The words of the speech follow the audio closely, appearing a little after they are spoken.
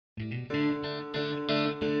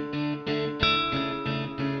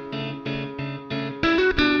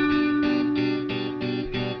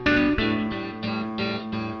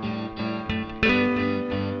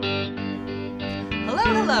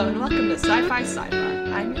Hello and welcome to Sci-Fi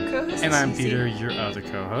Sidebar. I'm your co-host, And I'm Cece. Peter, your other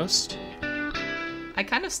co-host. I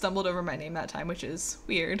kind of stumbled over my name that time, which is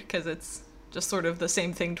weird because it's just sort of the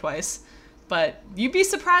same thing twice. But you'd be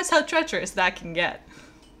surprised how treacherous that can get.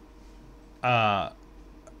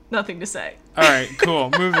 Nothing to say. Alright, cool.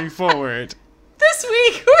 Moving forward. This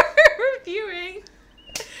week we're reviewing,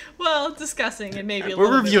 discussing and maybe a little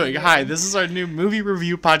We're bit reviewing. Hi, this is our new movie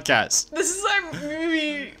review podcast. This is our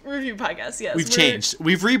movie review podcast, yes. We've changed.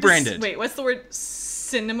 We've rebranded. Wait, what's the word?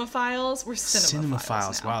 Cinemaphiles? We're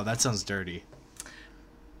cinemaphiles now. Wow, that sounds dirty.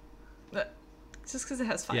 Just because it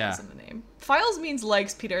has files Yeah. in the name. Files means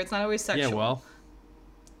likes, Peter. It's not always sexual. Yeah, well,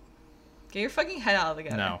 Get your fucking head out of the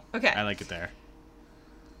gutter. no. Okay. I like it there.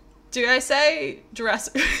 Do I say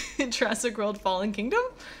Jurassic World Fallen Kingdom?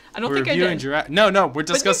 I don't We're think I reviewing did. No, we're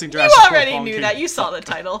discussing you Jurassic World already Fallen knew Kingdom. that. You saw the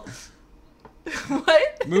title.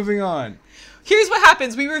 What? Moving on. Here's what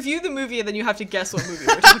happens. We review the movie and then you have to guess what movie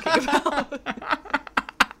we're talking about.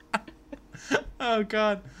 Oh,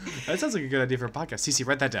 God. That sounds like a good idea for a podcast. Cece,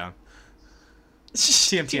 write that down.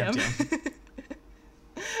 TM.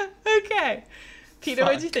 Okay. Peter,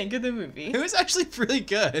 what'd you think of the movie? It was actually really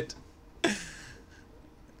good.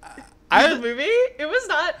 The movie? It was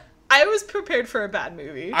not. I was prepared for a bad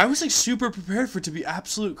movie. I was like super prepared for it to be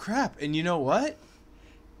absolute crap, and you know what?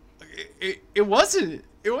 It wasn't.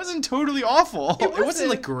 It wasn't totally awful. It wasn't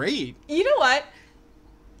like great. You know what?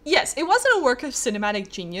 Yes, it wasn't a work of cinematic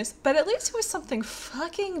genius, but at least it was something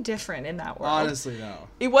fucking different in that world. Honestly, no.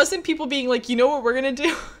 It wasn't people being like, you know what we're gonna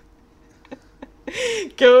do?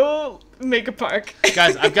 Go make a park.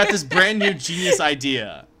 Guys, I've got this brand new genius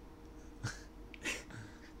idea.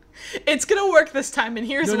 It's gonna work this time, and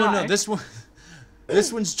here's why. No.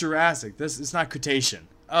 This one's Jurassic. It's not Cretaceous.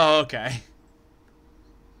 Oh, okay.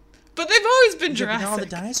 But they've always been Yeah, but Jurassic. now all the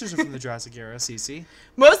dinosaurs are from the Jurassic era, Cece.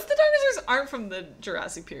 Most of the dinosaurs aren't from the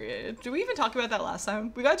Jurassic period. Did we even talk about that last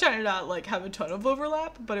time? We got trying to not like have a ton of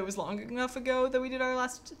overlap, but it was long enough ago that we did our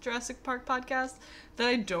last Jurassic Park podcast that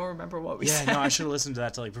I don't remember what we said. Yeah, no, I should have listened to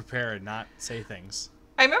that to like prepare and not say things.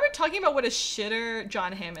 I remember talking about what a shitter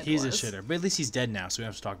John Hammond He's was. a shitter, but at least he's dead now, so we don't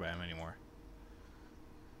have to talk about him anymore.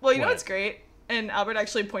 Well, you know What? what's great? And Albert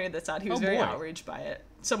actually pointed this out. He was Oh, very boy. outraged by it.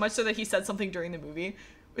 So much so that he said something during the movie.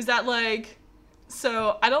 Was that like...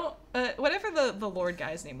 So, I don't... whatever the Lord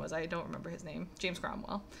guy's name was, I don't remember his name. James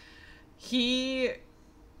Cromwell. He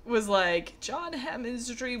was like, John Hammond's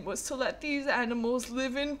dream was to let these animals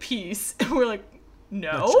live in peace. And we're like,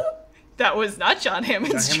 no, that was not John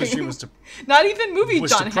Hammond's John Hammond's dream was to Not even movie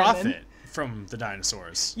was John to profit Hammond. from the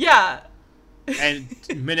dinosaurs Yeah. and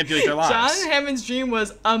manipulate their lives. John Hammond's dream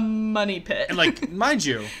was a money pit. And like, mind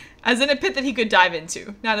you, As in a pit that he could dive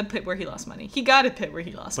into, not a pit where he lost money. He got a pit where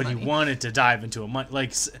he lost but money. he wanted to dive into a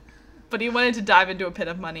But he wanted to dive into a pit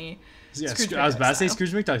of money. Yeah, Scrooge I was about to say McDuck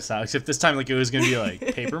Scrooge McDuck style, except this time like it was gonna be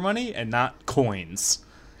like paper money and not coins.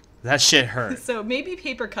 That shit hurt. So maybe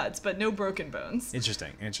paper cuts, but no broken bones.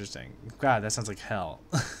 Interesting. God, that sounds like hell.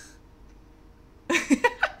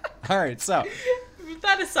 All right, so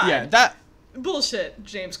That aside, yeah, that bullshit,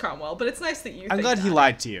 James Cromwell. But it's nice that you. I'm think glad he that.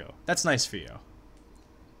 lied to you. That's nice for you.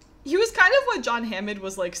 He was kind of what John Hammond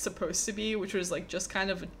was like supposed to be, which was like just kind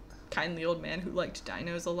of a kindly old man who liked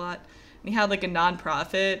dinos a lot, and he had like a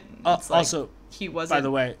non-profit. It's like Also, he wasn't. by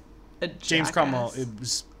the way, a James jackass. Cromwell, it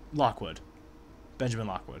was Lockwood, Benjamin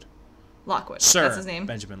Lockwood, Lockwood. Sir. That's his name.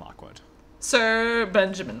 Benjamin Lockwood, Sir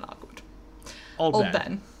Benjamin Lockwood. Old Old Ben,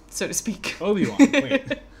 Ben, so to speak. Obi-Wan.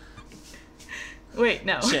 Wait, Wait,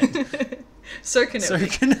 no. Shit. Sir Kenobi. Sir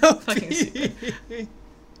Kenobi. Fucking stupid.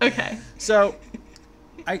 Okay. So,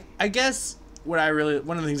 I guess one of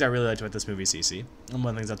the things I really liked about this movie, Cece, and one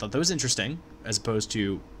of the things I thought that was interesting, as opposed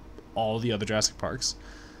to all the other Jurassic Parks,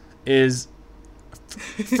 is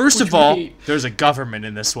first of all, there's a government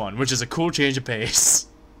in this one, which is a cool change of pace.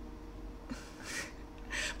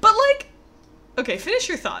 But like, okay, finish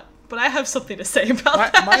your thought. But I have something to say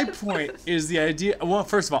about that. My point is the idea. Well,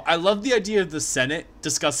 first of all, I love the idea of the Senate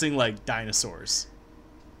discussing like dinosaurs.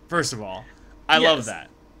 First of all, I love Yes. that.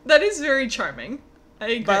 That is very charming. I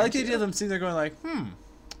agree. But I like the with idea you. of them sitting there going like,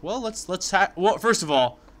 well, let's well, first of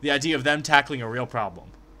all, the idea of them tackling a real problem.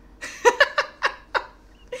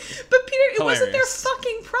 But Peter, it wasn't their Hilarious.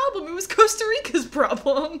 fucking problem. It was Costa Rica's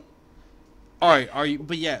problem. All right,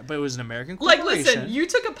 but it was an American Like, corporation. listen, you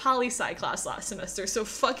took a poli-sci class last semester, so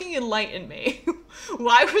fucking enlighten me.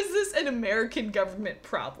 Why was this an American government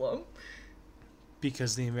problem?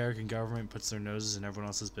 Because the American government puts their noses in everyone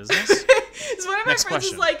else's business. So one of my Next friends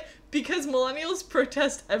is question. like, because millennials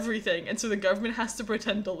protest everything, and so the government has to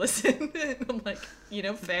pretend to listen. And I'm like,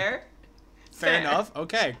 fair? Fair enough.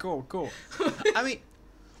 Okay, cool. I mean,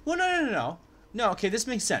 well, no. No, okay, this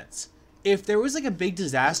makes sense. If there was like a big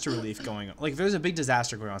disaster relief going on, like if there was a big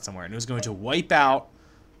disaster going on somewhere and it was going to wipe out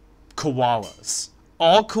koalas,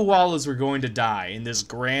 all koalas were going to die in this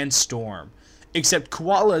grand storm, except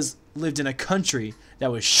koalas lived in a country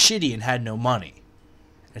that was shitty and had no money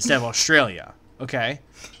instead of Australia. Okay?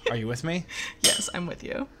 Are you with me? Yes, I'm with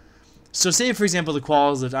you. So say, for example, the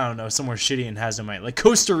koalas live, I don't know, somewhere shitty and has no money. Like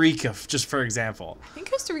Costa Rica, just for example. I think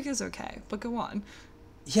Costa Rica's okay, but go on.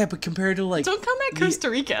 Yeah, but compared to like... Don't come at Costa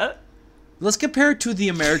Rica. Let's compare it to the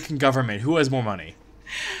American government. Who has more money?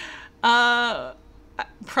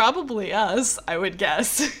 Probably us, I would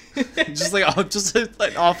guess. just like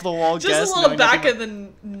off the wall guess. Just a little back of the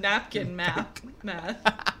napkin math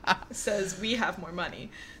says we have more money.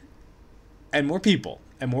 And more people.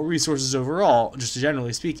 And more resources overall, just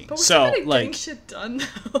generally speaking. But we're so, like, getting shit done,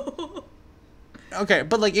 though. Okay,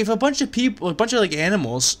 but like if a bunch of people, a bunch of like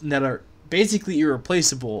animals that are basically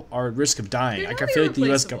irreplaceable are at risk of dying, They're like not I feel like the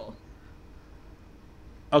U.S. irreplaceable.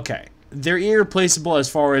 Okay, they're irreplaceable as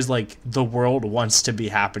far as like the world wants to be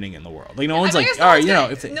happening in the world. Like no one's I mean, like, I guess all right, one's you know,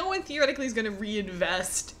 gonna- if they, no one theoretically is going to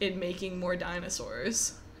reinvest in making more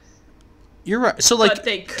dinosaurs, you're right. So like but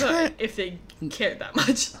they could if they cared that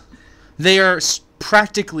much. they are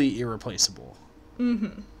practically irreplaceable.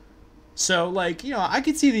 Mm-hmm. So, like, you know, I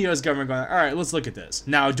could see the U.S. government going, all right, let's look at this.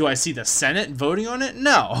 Now, do I see the Senate voting on it?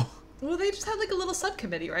 No. Well, they just had like a little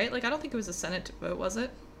subcommittee, right? Like, I don't think it was a Senate vote, was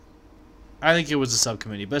it? I think it was a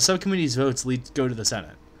subcommittee, but subcommittee's votes go to the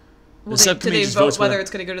Senate. Well, The do they subcommittee just vote votes whether whether-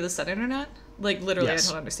 it's going to go to the Senate or not? Like, literally, Yes.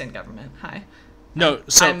 I don't understand government. Hi. No,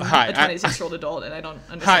 so, I'm hi. a 26-year-old adult, and I don't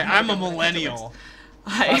Hi, understand. how I'm a government actually works. millennial.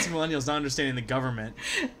 Hi. Lots of millennials not understanding the government.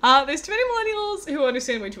 There's too many millennials who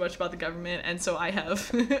understand way too much about the government, and so I have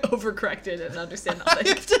overcorrected and understand nothing.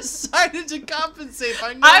 I've decided to compensate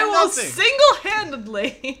by knowing I will nothing.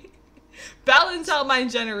 single-handedly balance out my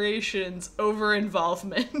generation's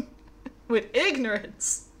over-involvement with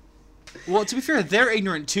ignorance. Well, to be fair, they're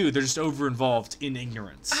ignorant too. They're just over-involved in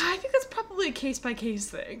ignorance. I think that's probably a case-by-case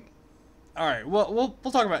thing. All right, well,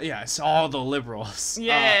 we'll talk about, it's all the liberals.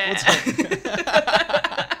 Yeah. We'll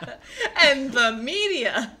talk- And the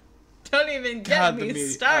media. Don't even get God, me the media.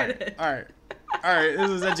 started. All right. This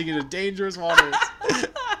is edging into dangerous waters.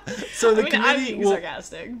 So the I'm committee, being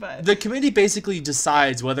sarcastic, but the committee basically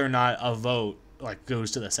decides whether or not a vote like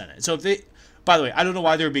goes to the Senate. So if they, by the way, I don't know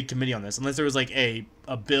why there would be a committee on this unless there was like a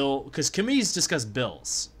bill, because committees discuss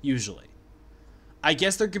bills usually. I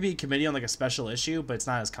guess there could be a committee on like a special issue, but it's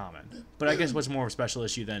not as common. But I guess what's more of a special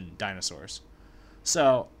issue than dinosaurs?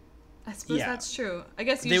 So I suppose yeah. that's true. I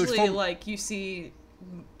guess They would usually form- like you see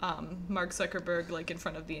Mark Zuckerberg like in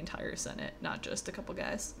front of the entire Senate, not just a couple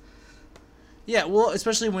guys. yeah, well,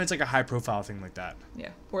 especially when it's like a high profile thing like that. Yeah,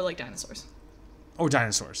 or like dinosaurs. Or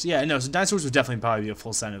dinosaurs. Yeah, no, so dinosaurs would definitely probably be a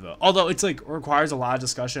full Senate vote. Although it's like requires a lot of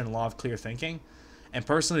discussion and a lot of clear thinking. And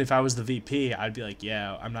personally, if I was the VP, I'd be like,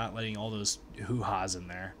 yeah, I'm not letting all those hoo-has in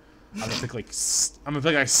there. I'm gonna pick like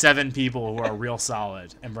 7 people who are real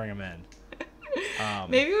solid and bring them in.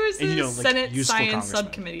 Maybe it was the and, you know, like, Senate useful Science congressmen.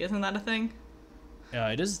 Subcommittee. Isn't that a thing?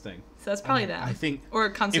 It is a thing. So that's probably mean, that. I think or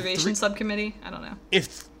Conservation three- Subcommittee. I don't know.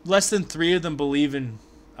 If less than 3 of them believe in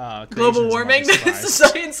Global creationism, warming. I'll be That's the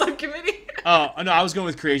surprised. Science Subcommittee. Oh, no, I was going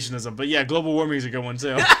with creationism, but yeah, global warming is a good one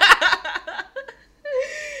too.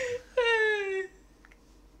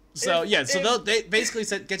 So yeah, so they basically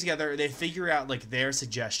get together, they figure out like their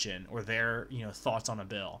suggestion or their thoughts on a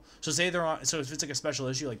bill. So say they're on, so if it's like a special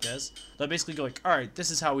issue like this, they'll basically go like, all right,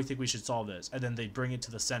 this is how we think we should solve this, and then they bring it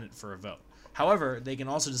to the Senate for a vote. However, they can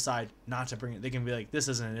also decide not to bring it. They can be like, this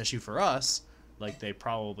isn't an issue for us, like they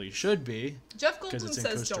probably should be. Jeff 'cause Goldblum it's in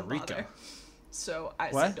says Costa don't Rica. bother. So I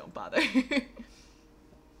What? said don't bother.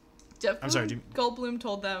 Jeff I'm sorry, Goldblum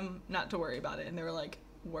told them not to worry about it, and they were like,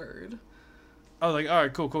 word. Oh, like all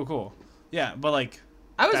right, cool. Yeah, but like,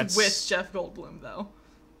 I was That's- with Jeff Goldblum, though.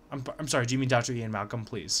 I'm sorry. Do you mean Dr. Ian Malcolm?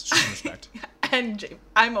 Please, show some respect. And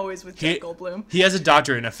I'm always with Jeff Goldblum. He has a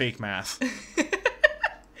doctorate in a fake math.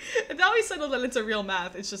 And now we settled that it's a real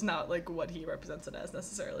math. It's just not like what he represents it as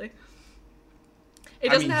necessarily. It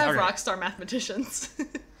doesn't have okay. rock star mathematicians.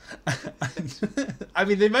 I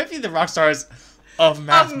mean, they might be the rock stars of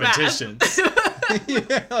mathematicians.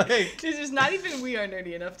 Yeah, like, It's just not even we are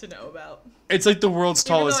nerdy enough to know about. it's like the world's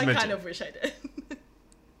Even though tallest I midget. kind of wish I did.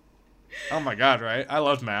 Oh my god, right? I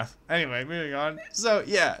love math. Anyway, moving on. So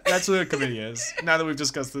yeah, that's what a committee is. Now that we've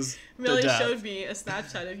discussed this, to Millie death. showed me a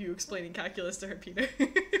Snapchat of you explaining calculus to her, Peter.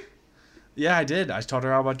 Yeah, I did. I taught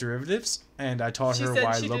her all about derivatives, and I taught She her said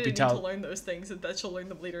why she didn't need to L'Hopital. learn those things and that she'll learn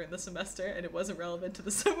them later in the semester, and it wasn't relevant to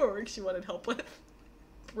the summer work she wanted help with.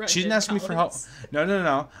 She didn't ask me for help.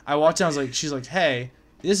 No. I walked in. I was like, she's like, hey,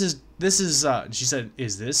 this is she said,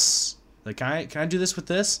 is this like, can I do this with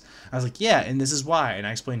this? I was like, yeah, and this is why. And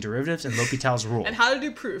I explained derivatives and L'Hopital's rule. And how to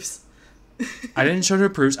do proofs. I didn't show her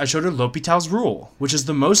proofs. I showed her L'Hopital's rule, which is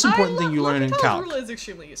the most important thing you learn in calc. L'Hopital's rule is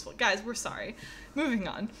extremely useful. Guys, we're sorry. Moving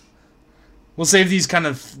on. We'll save these kind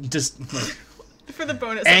of just like for the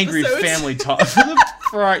bonus angry episodes. family talk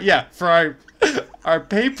for our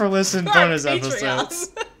pay per listen For bonus our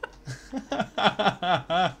episodes.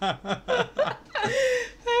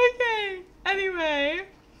 Okay. Anyway,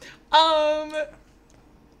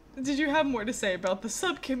 did you have more to say about the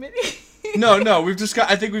subcommittee? No,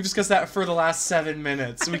 I think we've discussed that for the last 7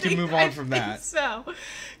 minutes. So we can move on from that. So,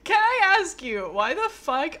 can I ask you why the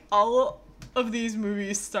fuck all of these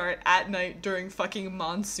movies start at night during fucking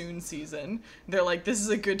monsoon season? They're like, this is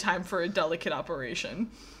a good time for a delicate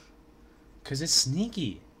operation. Cause it's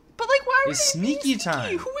sneaky. But like, why would It's it be sneaky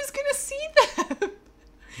time. Who is gonna see them?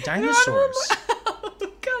 Dinosaurs. Oh,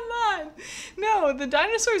 come on. No, the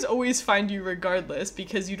dinosaurs always find you regardless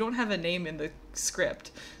because you don't have a name in the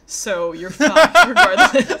script. So you're fucked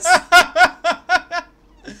regardless.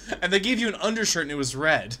 And they gave you an undershirt and it was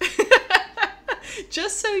red.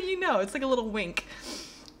 Just so you know, it's like a little wink.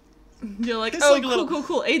 You're like, It's oh, like a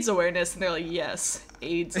cool, AIDS awareness. And they're like, yes,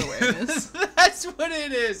 AIDS awareness. That's what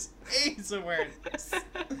it is. AIDS awareness.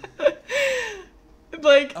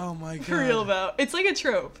 Like, Oh my god. for real though. It's like a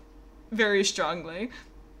trope. Very strongly.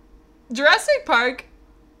 Jurassic Park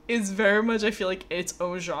is very much, I feel like, its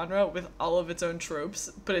own genre with all of its own tropes,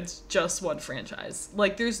 but it's just one franchise.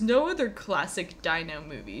 Like, there's no other classic dino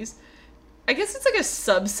movies. I guess it's like a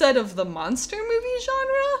subset of the monster movie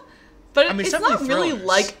genre, but I mean, it's definitely not really thrillers.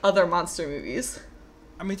 like other monster movies.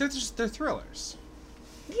 I mean, they're thrillers.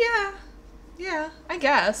 Yeah, I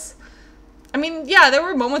guess. I mean, yeah, there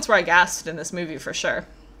were moments where I gasped in this movie for sure.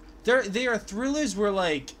 They are thrillers where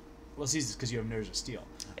like, well, see, it's because you have nerves of steel.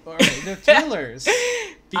 Alright, they're thrillers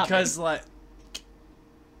because like,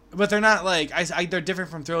 but they're not like they're different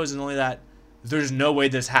from thrillers in only that there's no way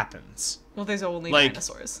this happens. Well, there's only Like-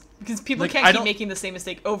 dinosaurs. Because people like, can't I keep don't- making the same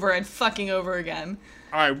mistake over and fucking over again.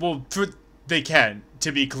 All right, well, they can,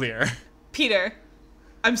 to be clear. Peter,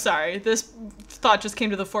 I'm sorry, this thought just came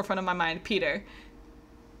to the forefront of my mind. Peter,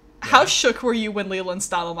 how shook were you when Leland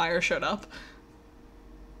Stottlemyre showed up?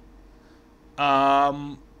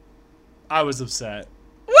 I was upset.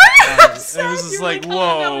 What? It I'm was sorry, just you were like, oh, no,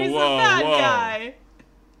 whoa, he's the whoa, bad whoa. guy.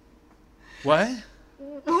 What?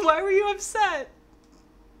 Why were you upset?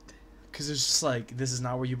 Because it's just like, this is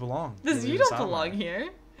not where you belong. This, You're you Leland don't belong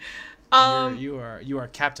Stottlemyre. here. You are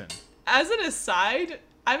captain. As an aside,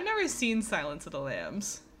 I've never seen Silence of the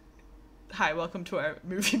Lambs. Hi, welcome to our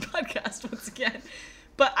movie podcast once again.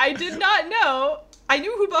 But I did not know. I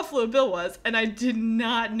knew who Buffalo Bill was, and I did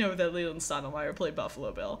not know that Leland Stottlemyre played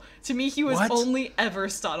Buffalo Bill. To me, he was What? only ever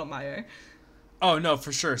Stottlemyre. Oh no,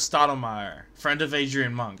 for sure, Stottlemyre, friend of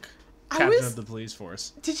Adrian Monk, I captain was- of the police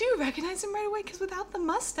force. Did you recognize him right away? Because without the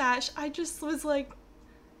mustache, I just was like,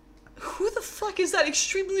 who the fuck is that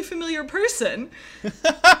extremely familiar person? Am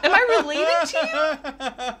I related to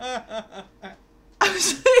you? I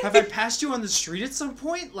was like, Have I passed you on the street at some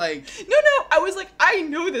point? Like, no, I was like, I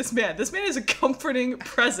know this man. This man is a comforting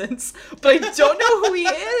presence, but I don't know who he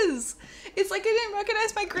is. It's like I didn't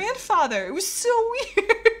recognize my grandfather. It was so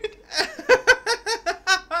weird.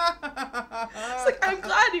 It's like, I'm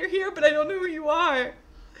glad you're here, but I don't know who you are.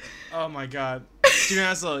 oh my god. To be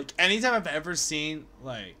honest, like, anytime I've ever seen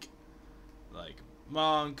like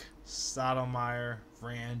Monk, Stottlemyre,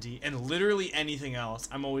 Randy, and literally anything else,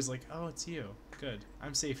 I'm always like, oh, it's you. Good.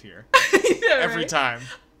 I'm safe here. Yeah, Every right? time.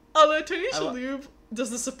 Although Tony I lo- Shalhoub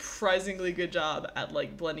does a surprisingly good job at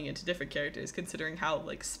like blending into different characters, considering how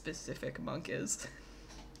like specific Monk is.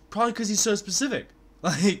 Probably because he's so specific.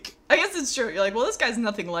 Like, I guess it's true. You're like, well, this guy's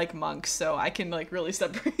nothing like Monk, so I can like really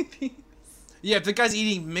separate these. yeah, if the guy's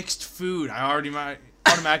eating mixed food, I already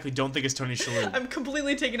automatically don't think it's Tony Shalhoub. I'm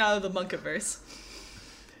completely taken out of the Monkiverse.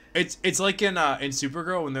 It's like in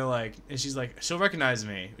Supergirl when they're like, and she's like, she'll recognize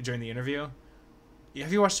me during the interview.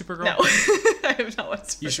 Have you watched Supergirl? No, I have not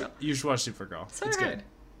watched Supergirl. You should watch Supergirl. So it's I good. heard.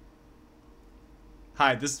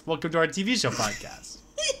 Hi, welcome to our TV show podcast.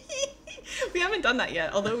 We haven't done that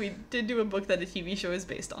yet, although we did do a book that a TV show is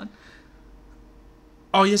based on.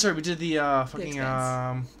 Oh yeah, sorry, we did the fucking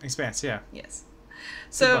Expanse. Expanse, yeah. Yes. Good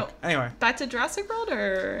So, book. Anyway, back to Jurassic World,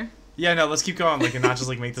 or? yeah, no, let's keep going, like, and not just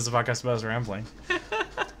like make this a podcast about us rambling.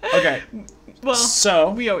 Okay, Well, so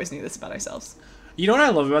we always knew this about ourselves. you know what I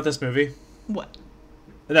love about this movie? What?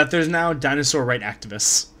 That there's now dinosaur right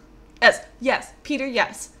activists. Yes, Peter,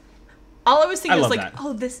 yes. All I was I thinking was love like, that.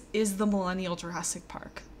 oh, this is the Millennial Jurassic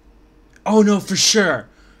Park. Oh no, for sure.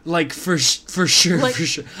 Like, for sure, Like, for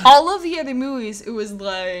sure. all of the other movies, it was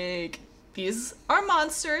like, these are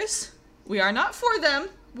monsters. We are not for them.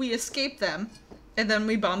 We escape them. And then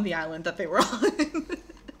we bomb the island that they were on.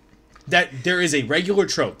 That there is a regular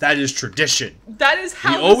trope. That is tradition. That is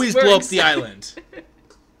how We always this blow up works. the island.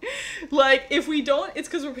 Like, if we don't, it's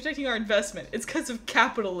because we're protecting our investment. It's because of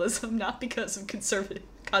capitalism, not because of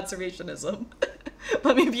conservationism.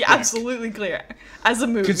 Let me be absolutely clear. As a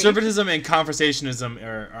movie. Conservatism and conversationism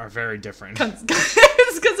are very different.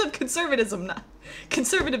 It's because of conservatism,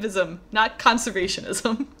 not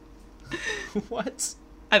conservationism. What?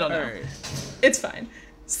 I don't know. Alright. It's fine.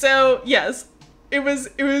 So, yes, it was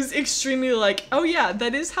extremely like, oh yeah,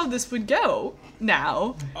 that is how this would go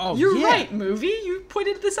now. Oh, You're yeah. right, movie. You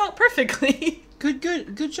pointed this out perfectly.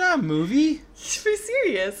 Good job, movie. To be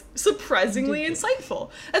serious. Surprisingly insightful.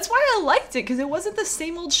 That's why I liked it, because it wasn't the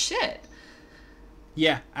same old shit.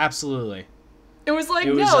 Yeah, absolutely. It was like,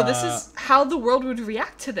 It was, no, this is how the world would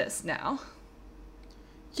react to this now.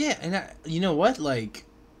 Yeah, and you know what? Like,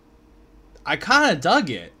 I kind of dug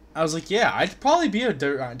it. I was like, yeah, I'd probably be a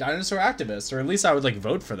dinosaur activist, or at least I would, like,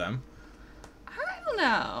 vote for them. I don't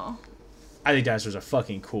know. I think dinosaurs are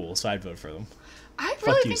fucking cool, so I'd vote for them. I Fuck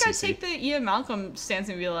really you, think I'd Cece. take the Ian Malcolm stance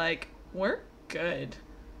and be like, we're good.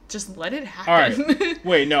 Just let it All happen. right.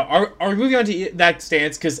 Wait, no. Are we moving on to that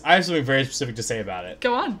stance? Because I have something very specific to say about it.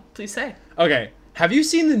 Go on. Please say. Okay. Have you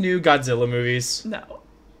seen the new Godzilla movies? No.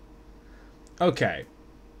 Okay.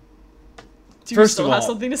 Do you First still of have all-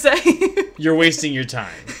 something to say? You're wasting your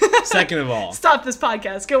time. Second of all, Stop this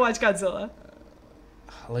podcast. Go watch Godzilla.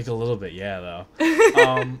 like a little bit, yeah, though.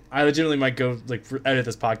 I legitimately might go, like, edit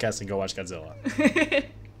this podcast and go watch Godzilla.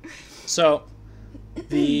 So,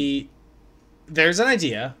 there's an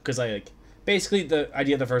idea, because basically the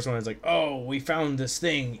idea of the first one is like, oh, we found this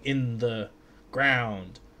thing in the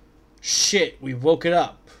ground. Shit, we woke it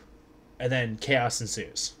up. And then chaos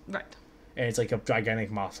ensues. Right. And it's like a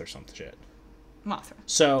gigantic moth or some shit. Mothra.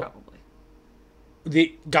 So, Probably.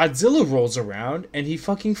 the Godzilla rolls around and he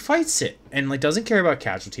fucking fights it. And, like, doesn't care about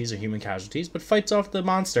casualties or human casualties, but fights off the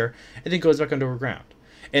monster and then goes back underground.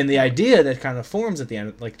 And the idea that kind of forms at the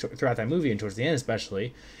end, like, throughout that movie and towards the end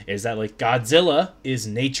especially, is that, like, Godzilla is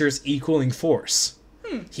nature's equaling force.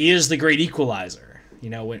 He is the great equalizer. You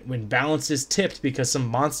know, when balance is tipped because some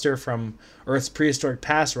monster from Earth's prehistoric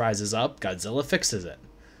past rises up, Godzilla fixes it.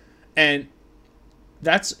 And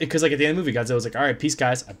that's because, like, at the end of the movie, Godzilla was like, all right, peace,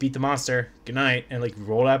 guys. I beat the monster. Good night. And, like,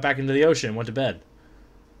 rolled out back into the ocean and went to bed.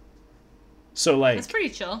 So, like... That's pretty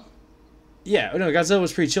chill. Yeah, no, Godzilla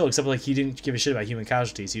was pretty chill, except, like, he didn't give a shit about human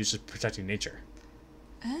casualties. He was just protecting nature.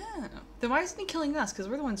 Oh. Then why isn't he killing us? Because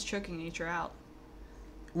we're the ones choking nature out.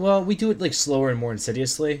 Well, we do it, like, slower and more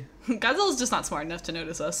insidiously. Godzilla's just not smart enough to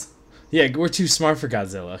notice us. Yeah, we're too smart for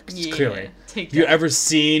Godzilla, Yeah, clearly. take Have you that. ever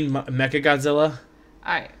seen Mecha Godzilla?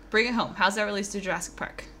 Alright, bring it home. How's that relates to Jurassic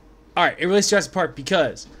Park? Alright, it relates to Jurassic Park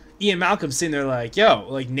because Ian Malcolm's sitting there like, yo,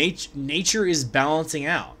 like, nature is balancing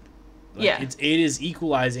out. Like, Yeah. it is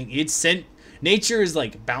equalizing. Nature is,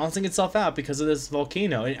 like, balancing itself out because of this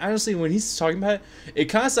volcano. And honestly, when he's talking about it, it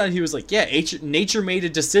kind of sounded he was like, yeah, nature made a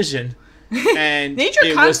decision, and Nature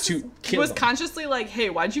it was to kill them. consciously like, hey,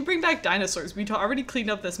 why'd you bring back dinosaurs? We already cleaned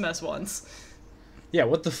up this mess once. Yeah,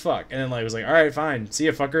 what the fuck? And then, like, it was like, all right, fine, see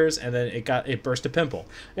ya, fuckers. And then it burst a pimple.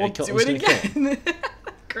 And We'll do was it gonna kill him. again.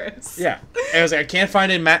 Gross. Yeah, and I was like,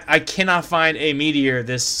 I cannot find a meteor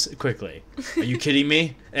this quickly. Are you kidding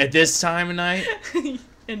me? At this time of night?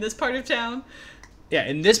 In this part of town. Yeah,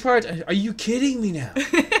 in this part, are you kidding me now?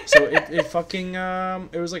 So it fucking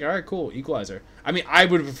it was like, all right, cool, Equalizer. I mean, I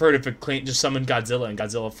would have preferred if it just summoned Godzilla and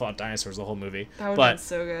Godzilla fought dinosaurs the whole movie. That would have But been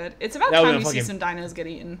so good. It's about that time would've you see fucking- some dinos get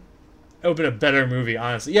eaten. it would have been a better movie,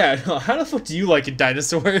 honestly. Yeah, how the fuck do you like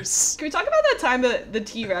dinosaurs? Can we talk about that time that the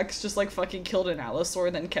T-Rex just like fucking killed an Allosaur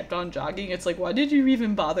and then kept on jogging? It's like, why did you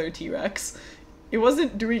even bother, T-Rex? It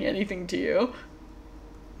wasn't doing anything to you.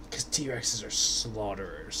 Because T-Rexes are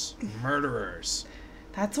slaughterers, murderers.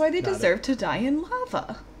 That's why they Not deserve to die in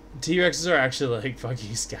lava. T-Rexes are actually like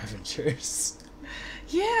fucking scavengers.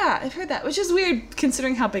 Yeah, I've heard that, which is weird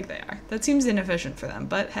considering how big they are. That seems inefficient for them,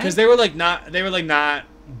 but hey. Because they were not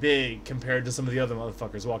big compared to some of the other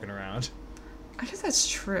motherfuckers walking around. I guess that's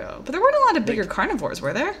true. But there weren't a lot of bigger carnivores,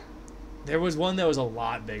 were there? There was one that was a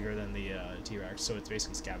lot bigger than the T-Rex, so it's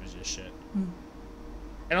basically scavenged as shit.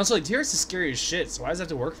 And also, like, T-Rex is scary as shit, so why does it have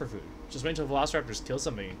to work for food? Just wait until Velociraptors kill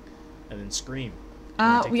something and then scream.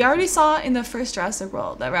 And take We their already food. saw in the first Jurassic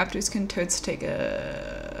World that raptors can totes take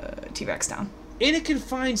a T-Rex down. In a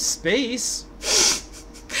confined space.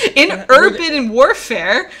 In Yeah, urban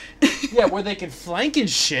warfare. Yeah, where they can flank and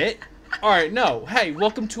shit. All right, no. Hey,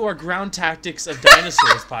 welcome to our Ground Tactics of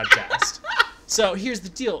Dinosaurs podcast. So here's the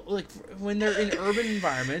deal: like when they're in urban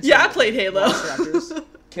environments, Yeah, I played Halo. Velociraptors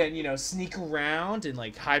can sneak around and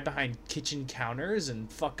like hide behind kitchen counters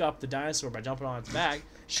and fuck up the dinosaur by jumping on its back.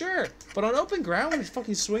 Sure, but on open ground, when it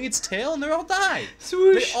fucking swing its tail and they all die.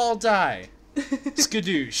 Swoosh. They all die.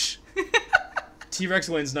 Skadoosh. T-Rex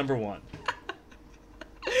wins #1.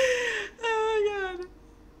 Oh my god.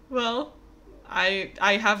 Well,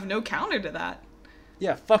 I have no counter to that.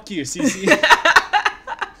 Yeah, fuck you, Cece.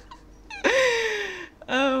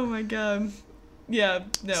 Oh my god. Yeah,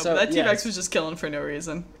 no, So, but that T-Rex yes. was just killing for no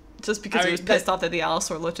reason. Just because I he was mean, pissed off that the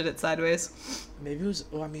Allosaur lifted it sideways. Maybe it was.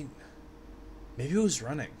 Well, I mean, maybe it was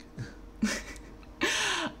running.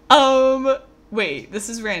 Wait, this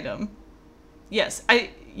is random. Yes,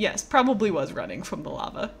 probably was running from the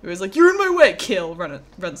lava. It was like, you're in my way, kill, run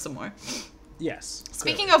some more. Yes.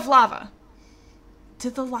 Speaking clearly. of lava,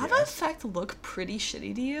 did the lava Yes. effect look pretty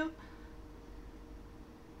shitty to you?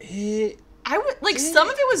 It. I would like some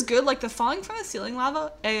of it was good, like the falling from the ceiling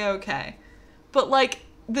lava, a-okay. But like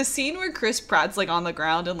the scene where Chris Pratt's like on the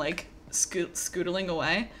ground and like scootling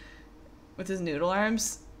away with his noodle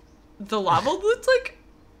arms, the lava looked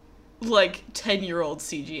like 10-year-old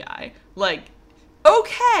CGI. Like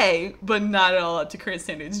okay, but not at all up to current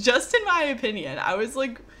standards. Just in my opinion, I was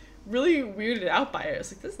like really weirded out by it. I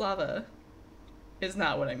was like, this lava is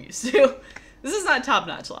not what I'm used to. This is not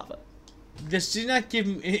top-notch lava. This did not give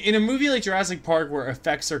me, in a movie like Jurassic Park where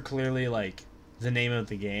effects are clearly like the name of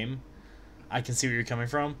the game. I can see where you're coming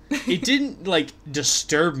from. It didn't like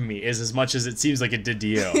disturb me as much as it seems like it did to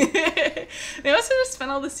you. They also just spent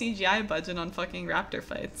all the CGI budget on fucking raptor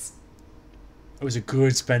fights. It was a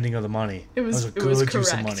good spending of the money. It was a good use of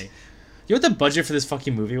correct. money. You know what the budget for this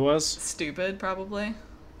fucking movie was? Stupid, probably.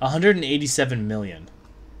 187 million.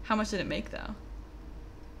 How much did it make though?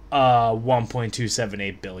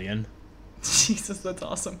 1.278 billion. Jesus, that's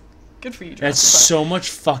awesome. Good for you, That's Jurassic Park. so much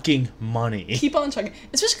fucking money. Keep on chugging.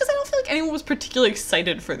 Especially because I don't feel like anyone was particularly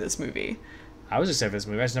excited for this movie. I was excited for this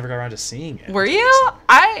movie. I just never got around to seeing it. Were you?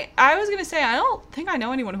 I was gonna say I don't think I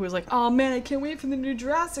know anyone who was like, oh man, I can't wait for the new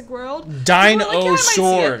Jurassic World. People were like, "Yeah, I might see it."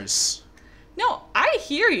 Dinosaurs. No, I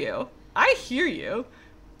hear you.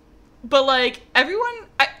 But like everyone,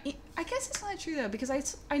 I guess it's not true though, because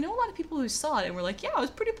I know a lot of people who saw it and were like, yeah, I was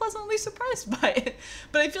pretty pleasantly surprised by it.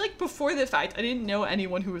 But I feel like before the fact, I didn't know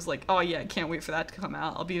anyone who was like, oh yeah, I can't wait for that to come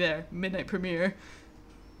out. I'll be there, midnight premiere.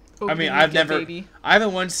 I mean, I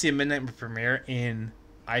haven't wanted to see a midnight premiere in,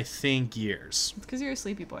 I think, years. It's because you're a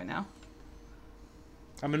sleepy boy now.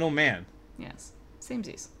 I'm an old man. Yes,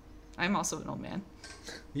 samesies. I'm also an old man.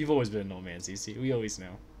 You've always been an old man, Cece. We always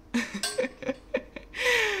know.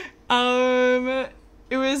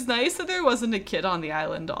 It was nice that there wasn't a kid on the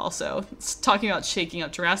island also. It's talking about shaking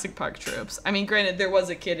up Jurassic Park tropes. I mean, granted, there was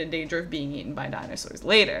a kid in danger of being eaten by dinosaurs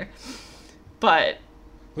later. But...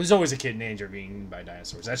 There's always a kid in danger of being eaten by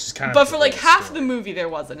dinosaurs. That's just kind of... But for like half the movie, there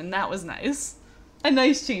wasn't, and that was nice. A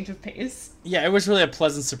nice change of pace. Yeah, it was really a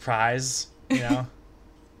pleasant surprise, you know?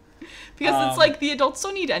 Because it's like, the adults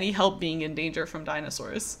don't need any help being in danger from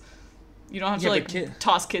dinosaurs. You don't have to, like,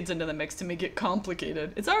 toss kids into the mix to make it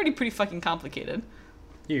complicated. It's already pretty fucking complicated.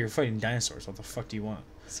 Yeah, you're fighting dinosaurs. What the fuck do you want?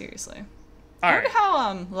 Seriously. All I right. wonder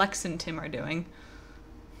how Lex and Tim are doing.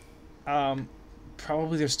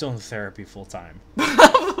 Probably they're still in therapy full time.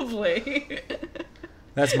 Probably.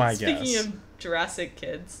 That's my Speaking guess. of Jurassic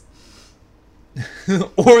kids.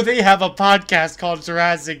 Or they have a podcast called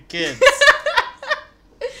Jurassic Kids.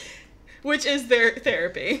 Which is their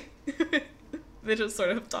therapy. They just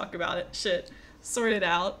sort of talk about it. Shit. Sort it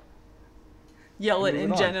out. Yell at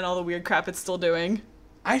Moving InGen on. and all the weird crap it's still doing.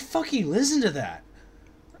 I fucking listen to that.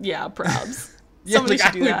 Yeah, probs. Yeah, Somebody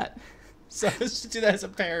like, should do that. So let's do that as a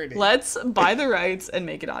parody. Let's buy the rights and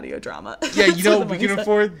make an audio drama. Yeah, you That's know, what the we can money's at.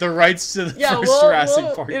 afford the rights to the first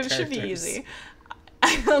Jurassic Park it characters. should be easy.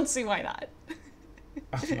 I don't see why not.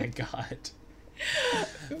 Oh my god.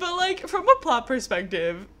 But like from a plot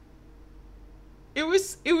perspective,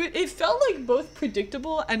 it felt like both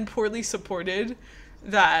predictable and poorly supported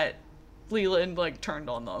that Leland like turned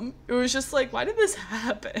on them. It was just like, why did this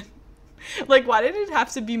happen? Like, why did it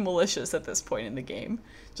have to be malicious at this point in the game?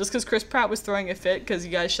 Just because Chris Pratt was throwing a fit because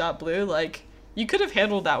you guys shot Blue? Like, you could have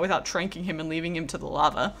handled that without tranking him and leaving him to the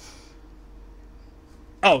lava.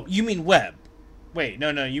 Oh, you mean Webb? Wait,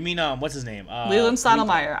 no, you mean what's his name? Leland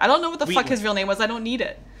Stottlemyre. I don't know what the fuck Wheatley. his real name was. I don't need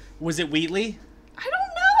it. Was it Wheatley? I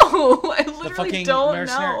don't know. I The literally fucking don't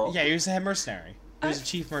mercenary? know. Yeah, he was a head mercenary. He was a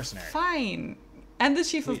chief mercenary. Fine. And the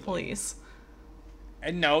chief of Wheatley. police.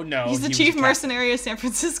 And no, He's the he was chief a mercenary of San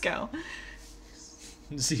Francisco.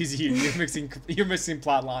 CZ, you're mixing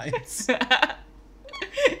plot lines.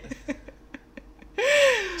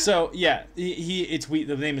 So yeah,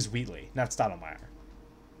 the name is Wheatley, not Stottlemyre.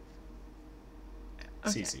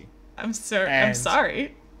 Okay. CC. I'm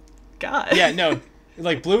sorry. God. Yeah, no,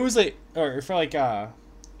 like Blue was like, or for like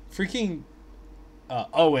freaking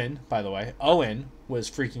Owen. By the way, Owen was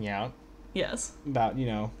freaking out Yes. about Did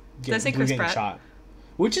I say Blue Chris getting Pratt? shot,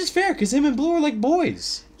 which is fair because him and Blue are like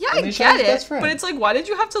boys. Yeah, And I they shot get his best it, friend. but it's like, why did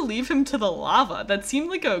you have to leave him to the lava? That seemed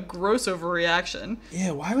like a gross overreaction.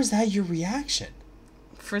 Yeah, why was that your reaction?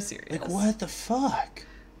 For serious. Like, what the fuck?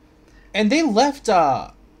 And they left,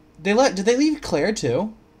 did they leave Claire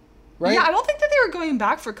too? Right? Yeah, I don't think that they were going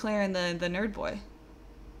back for Claire and the nerd boy.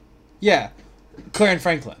 Yeah. Claire and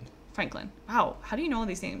Franklin. Franklin. Wow, how do you know all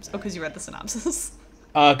these names? Oh, because you read the synopsis.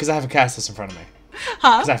 Because I have a cast list in front of me.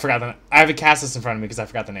 Huh? Because I have a cast list in front of me because I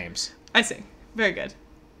forgot the names. I see. Very good.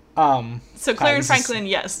 So Claire and Franklin,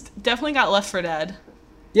 yes, definitely got left for dead.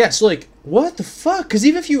 Yeah, so like, what the fuck? Because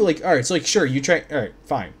even if you, like, alright, so like, sure, you try, alright,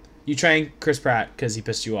 fine. You train Chris Pratt because he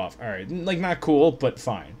pissed you off. Alright, like, not cool, but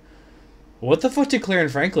fine. What the fuck did Claire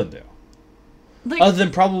and Franklin do? Like, Other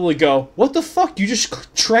than probably go, what the fuck? You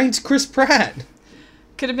just trained Chris Pratt.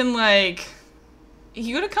 could have been like,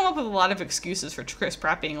 he would have come up with a lot of excuses for Chris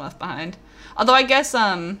Pratt being left behind. Although I guess,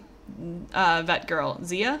 vet girl,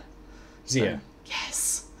 Zia? Zia.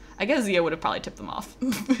 Yes. I guess Zia would have probably tipped them off.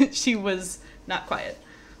 She was not quiet.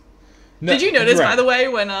 No, Did you notice, right. by the way,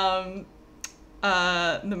 when the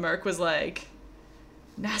Merc was like,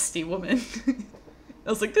 nasty woman? I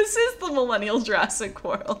was like, this is the millennial Jurassic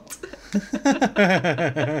World.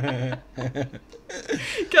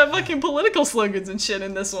 Got fucking political slogans and shit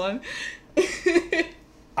in this one.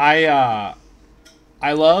 I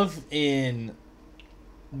love in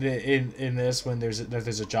this when there's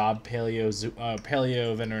a job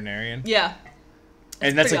paleo veterinarian. Yeah.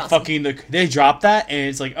 And that's pretty like awesome. fucking they drop that and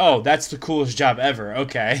it's like, oh, that's the coolest job ever.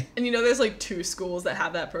 Okay. And you know, there's like 2 schools that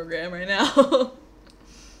have that program right now. Are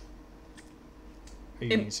you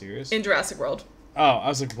being serious? In Jurassic World. Oh, I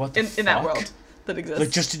was like, what the fuck? In that world that exists. Like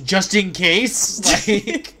just in case?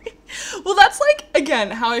 Like Well, that's like, again,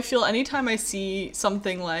 how I feel anytime I see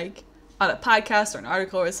something like on a podcast or an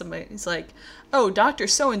article or somebody's like, oh, Dr.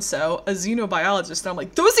 So-and-so, a xenobiologist. And I'm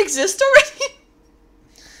like, those exist already?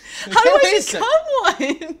 How do I become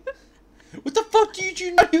one? What the fuck do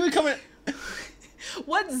you know you become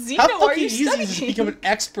What xeno How are fucking you easy is it to studying? become an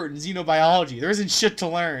expert in xenobiology? There isn't shit to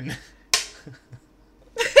learn.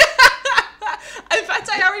 In fact,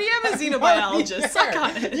 I already am a xenobiologist. Suck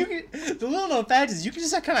on it. The little known fact is you can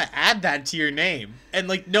just kind of add that to your name, and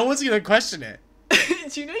like no one's gonna question it.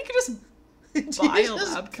 Do you know you can just buy a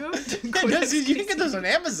lab coat? You can get those on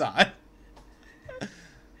Amazon.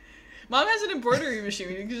 Mom has an embroidery machine.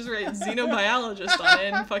 You can just write xenobiologist on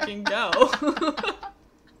it and fucking go.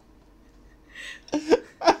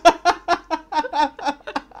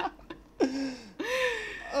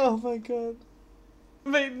 Oh my god.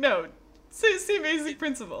 But no, same basic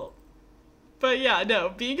principle. But yeah, no,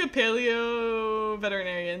 being a paleo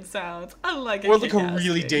veterinarian sounds like Or like a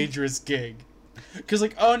really dangerous gig. Cause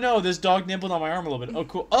like, oh no, this dog nibbled on my arm a little bit. Oh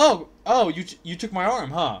cool. Oh, you took my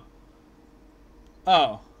arm, huh?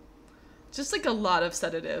 Oh. Just like a lot of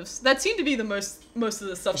sedatives. That seemed to be the most of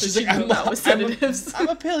the stuff She's that she like, knew about was sedatives. I'm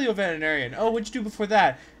a paleo veterinarian. Oh, what'd you do before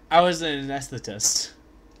that? I was an anesthetist.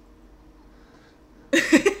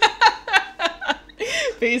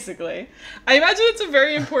 Basically, I imagine it's a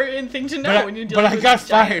very important thing to know when you're dealing with But I got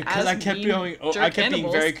giant fired because I kept ass-mean I jerk kept being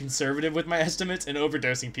animals. very conservative with my estimates and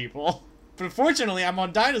overdosing people. But fortunately, I'm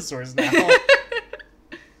on dinosaurs now.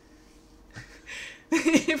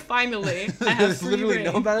 Finally, I have There's free literally reign.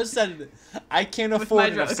 no amount of sedative. I can't my afford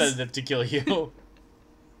enough drugs. sedative to kill you.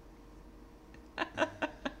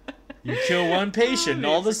 You kill one patient, and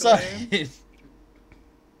all of a sudden.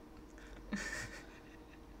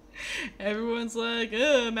 Everyone's like,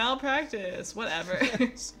 ugh, malpractice, whatever.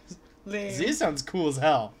 Lame. This sounds cool as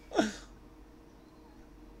hell.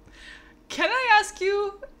 Can I ask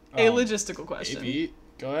you a Um, logistical question? Maybe.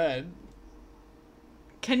 Go ahead.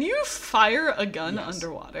 Can you fire a gun Yes.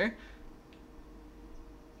 underwater?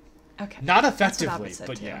 Okay. Not That's what effectively, Abba said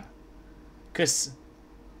but too. yeah. Because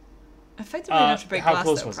Effectively, you have to break how glass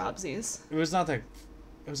close though, was it? probsies. it was not that.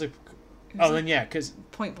 It was like. was Oh, like- then yeah, because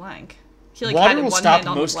Point blank. He like water had will one stop hand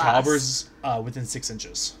on most the glass. calibers within 6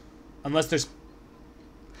 inches. Unless there's.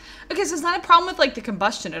 Okay, so it's not a problem with like the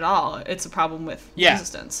combustion at all. It's a problem with Yeah.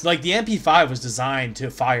 resistance. Like the MP5 was designed to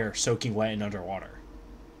fire soaking wet and underwater.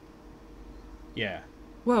 Yeah.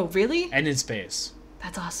 Whoa, really? And in space.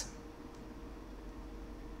 That's awesome.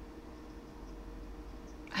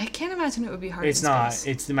 I can't imagine it would be hard. It's in not.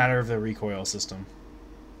 Space. It's the matter of the recoil system.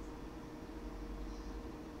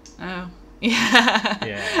 Oh. Yeah.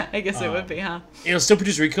 Yeah. I guess it would be, huh? It'll still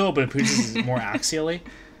produce recoil, but it produces more axially.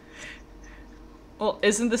 Well,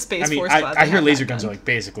 isn't the Space I mean, Force? I hear laser guns are like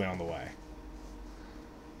basically on the way.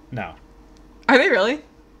 No. Are they really?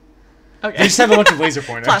 Okay. They just have a bunch of laser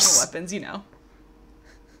pointers. Plasma weapons, you know.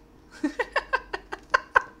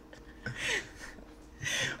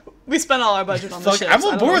 We spent all our budget on the ships. I'm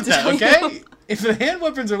on board with that, okay? You. If the hand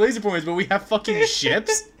weapons are laser pointers, but we have fucking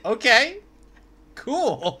ships, okay?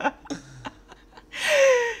 Cool.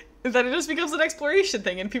 Then it just becomes an exploration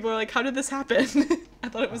thing, and people are like, "How did this happen?" I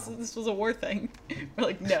thought this was a war thing. We're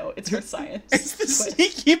like, "No, it's for science." It's the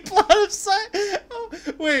sneaky plot of science. Oh,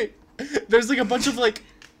 wait. There's like a bunch of like...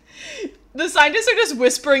 The scientists are just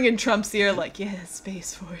whispering in Trump's ear, like, "Yeah,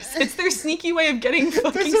 Space Force." It's their sneaky way of getting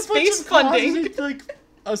fucking There's a bunch space of funding. closeted,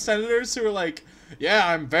 like senators who are like, "Yeah,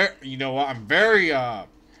 I'm very,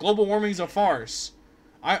 global warming's a farce.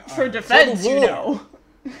 For defense, you know.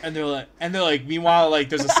 And they're like, meanwhile, like,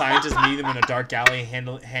 there's a scientist meeting them in a dark alley,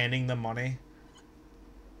 handing them money.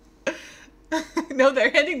 No,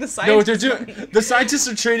 they're handing the No, scientists what they're doing, money. the scientists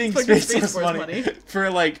are trading Fucking Space Force money for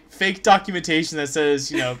like fake documentation that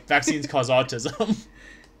says, vaccines cause autism.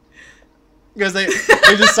 Because they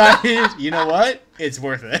decided, you know what, it's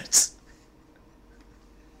worth it.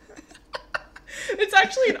 It's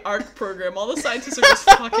actually an ARC program. All the scientists are just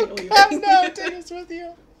fucking leaving. No, take us with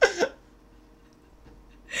you.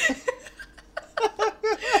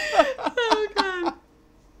 Oh god.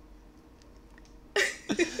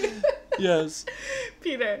 Yes.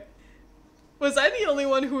 Peter, was I the only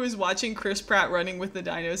one who was watching Chris Pratt running with the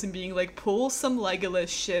dinos and being like, pull some Legolas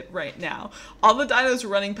shit right now? All the dinos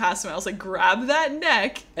were running past him. I was like, grab that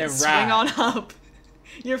neck and swing on up.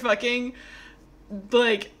 You're fucking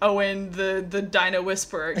like Owen, the Dino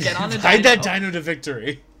Whisperer. Get on a dino. Ride that dino to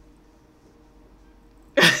victory.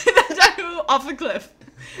 That dino off a cliff.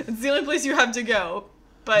 It's the only place you have to go.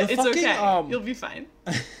 But it's okay. You'll be fine.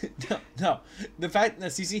 No. The fact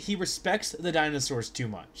that Cece, he respects the dinosaurs too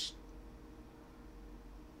much.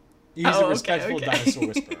 He's a respectful dinosaur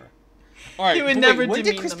whisperer. All right, he would never when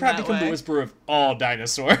did Chris Pratt become the whisperer of all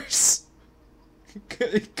dinosaurs?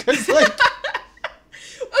 Because like,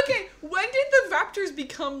 okay, when did the raptors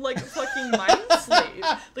become like fucking mind slaves?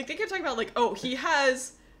 Like they kept talking about like, oh, he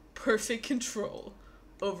has perfect control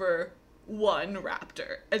over one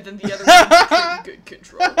raptor, and then the other one good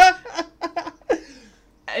control.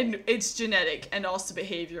 And it's genetic and also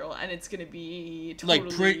behavioral, and it's gonna be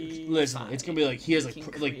totally listen, fine. it's gonna be like he has like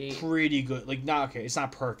create... pretty good, like not okay, it's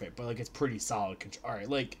not perfect, but like it's pretty solid control. All right,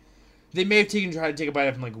 like they may have tried to take a bite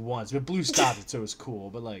of him like once, but Blue stopped it, so it was cool.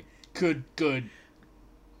 But like good control.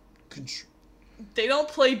 They don't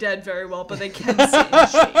play dead very well, but they can sit and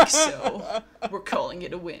shake, so we're calling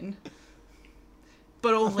it a win.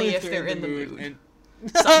 But only if they're in the mood. And...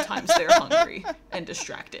 Sometimes they're hungry and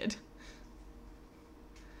distracted.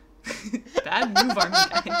 Bad move, Army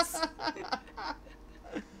guys.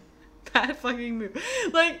 Bad fucking move.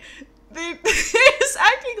 Like, they're just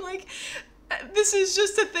acting like this is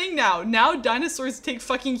just a thing now. Now dinosaurs take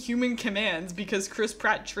fucking human commands because Chris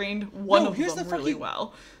Pratt trained one of them really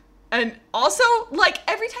well. And also, like,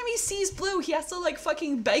 every time he sees Blue, he has to, like,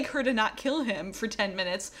 fucking beg her to not kill him for 10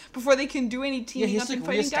 minutes before they can do any teaming up and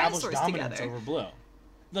fighting dinosaurs together. Over Blue.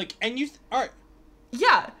 Like, and you... Alright.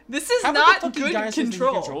 Yeah, this is not good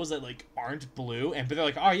control. Controls that, like, aren't Blue, but they're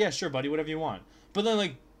like, oh, yeah, sure, buddy, whatever you want. But then,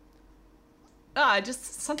 like...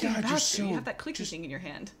 just something about you. You have that clicky thing in your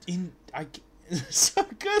hand. So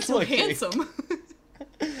good so looking. Handsome.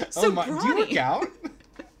 So oh my, do you work out?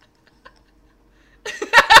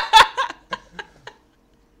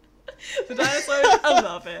 The dinosaurs, I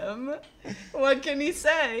love him. What can he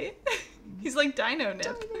say? He's like Dino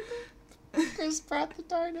Nip. Chris Pratt the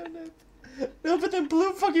Dino Nip. No, but then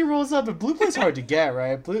Blue fucking rolls up, and Blue plays hard to get,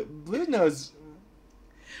 right? Blue knows.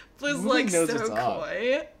 Blue's like so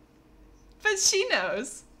coy. But she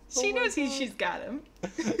knows. She knows she's got him.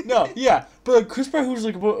 No, yeah. But like Chris Pratt, who's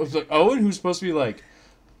like Owen, who's supposed to be like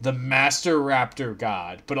the master raptor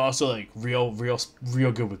god, but also like real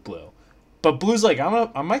good with Blue. But Blue's like,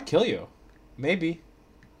 I might kill you. Maybe.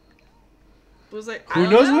 Blue's like, who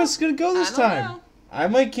knows what's gonna go this time? Know. I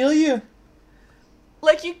might kill you.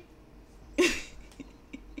 Like you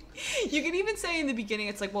you can even say in the beginning,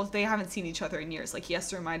 it's like, well, they haven't seen each other in years. Like, he has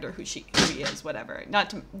to remind her who he is, whatever.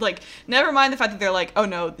 Not to, like, never mind the fact that they're like, oh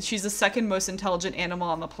no, she's the second most intelligent animal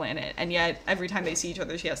on the planet. And yet, every time they see each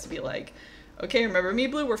other, she has to be like, okay, remember me,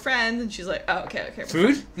 Blue? We're friends. And she's like, oh, okay. Food?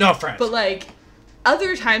 Friends. No, friends. But, like,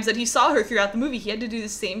 other times that he saw her throughout the movie, he had to do the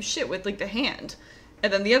same shit with, like, the hand.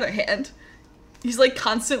 and then the other hand. He's like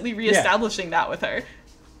constantly reestablishing that with her.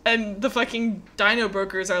 And the fucking dino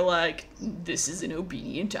brokers are like, this is an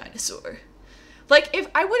obedient dinosaur. Like, if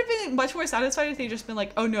I would have been much more satisfied if they just been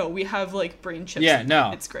like, oh no, we have like brain chips. Yeah, no.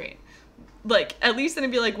 It's great. Like, at least then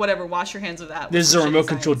it'd be like, whatever, wash your hands of that. This is a remote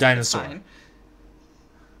control dinosaur.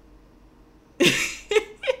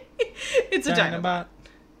 It's a Dinobot.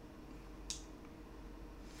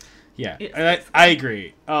 Yeah, I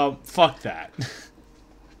agree. Fuck that.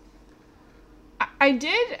 I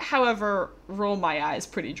did, however, roll my eyes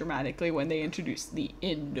pretty dramatically when they introduced the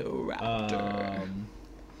Indoraptor.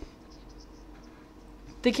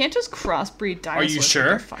 They can't just crossbreed dinosaurs. Are you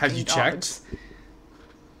sure? Have you checked?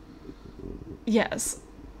 Yes.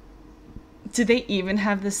 Do they even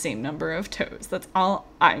have the same number of toes? That's all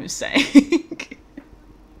I'm saying.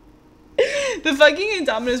 The fucking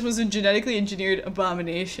Indominus was a genetically engineered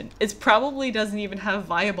abomination. It probably doesn't even have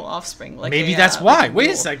viable offspring. Like maybe that's why.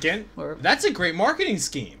 Wait a second. That's a great marketing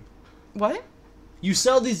scheme. What? You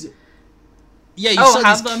sell these. Yeah, you sell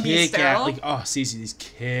have these them be sterile? like Cece, these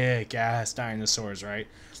kick-ass dinosaurs, right?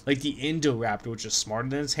 Like the Indoraptor, which is smarter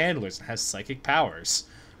than its handlers and has psychic powers,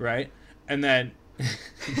 right? And then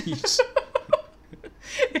it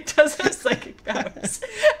does have psychic powers,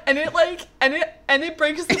 and it breaks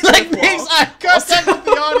the makes eye contact with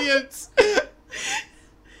the audience. No, it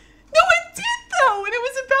did though, and it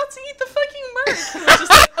was about to eat the fucking Merc. It was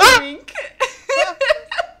just like a wink.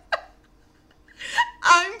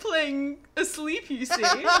 I'm playing asleep, you see.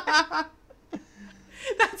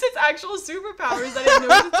 That's its actual superpowers that it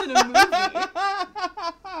knows it's in a movie.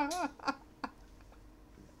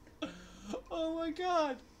 Oh my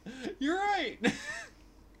god. You're right.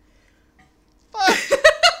 Fuck.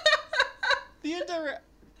 The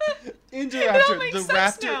Indoraptor, the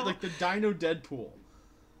raptor, now. like the Dino Deadpool.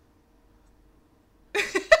 Kind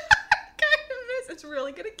of is. It's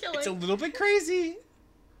really good at killing. It's a little bit crazy.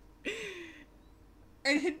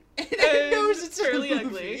 And it knows it's fairly in a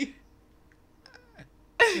ugly. movie.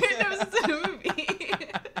 It knows it's in a movie.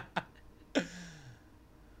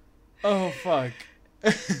 Oh fuck.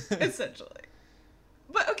 Essentially.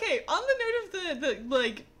 But okay, on the note of the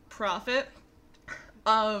like profit,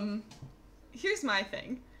 here's my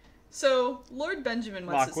thing. So Lord Benjamin,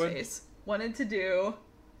 what's his face, wanted to do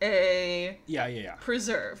a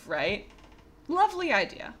preserve, right? Lovely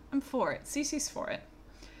idea. I'm for it. Cece's for it.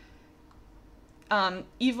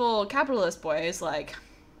 Evil capitalist boy is like,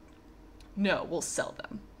 no, we'll sell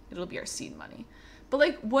them. It'll be our seed money. But,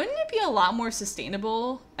 like, wouldn't it be a lot more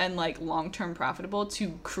sustainable and, like, long-term profitable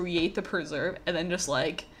to create the preserve and then just,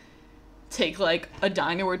 like, take, like, a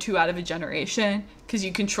dino or two out of a generation? Because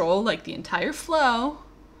you control, like, the entire flow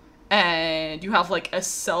and you have, like, a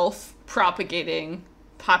self-propagating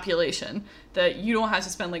population that you don't have to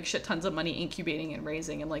spend, like, shit tons of money incubating and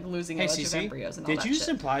raising and, like, losing a bunch of embryos and all that shit. Did you just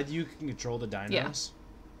imply that you can control the dinos? Yeah.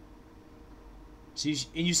 So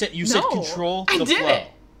you said control the flow. It.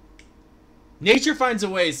 Nature finds a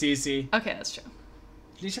way, Cece. Okay, that's true.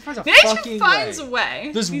 Nature finds a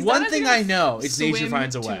way. There's These one dinos thing I know. It's nature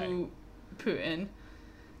finds a to way. Putin.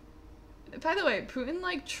 By the way, Putin,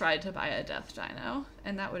 like, tried to buy a death dino,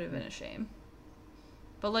 and that would have been a shame.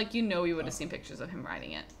 But, like, we would have seen pictures of him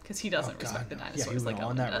riding it, because he doesn't respect the dinosaurs. Yeah, he went like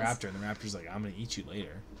on that does. raptor, and the raptor's like, I'm going to eat you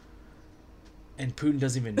later. And Putin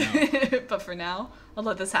doesn't even know. But for now, I'll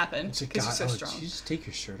let this happen, because you're so strong. Did you just take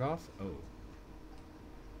your shirt off?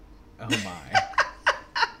 Oh my.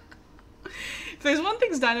 If there's one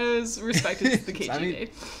thing dinos respect, it's the KGB. I mean,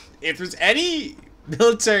 if there's any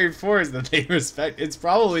military force that they respect, it's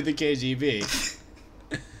probably the KGB.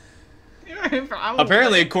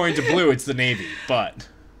 Apparently, according to Blue, it's the Navy, but...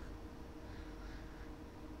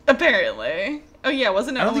 Apparently. Oh yeah,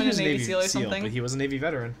 wasn't Owen a Navy SEAL or something? But he was a Navy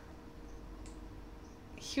veteran.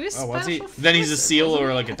 He was was he? Forces, then he's a SEAL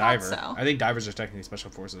or like a diver. So. I think divers are technically special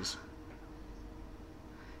forces.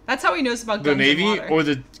 That's how he knows about the guns Navy in water. or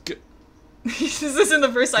the. This isn't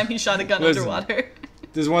the first time he shot a gun underwater.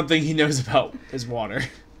 There's one thing he knows about is water.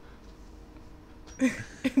 The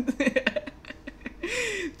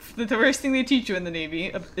worst thing they teach you in the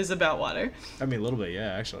Navy is about water. I mean, a little bit,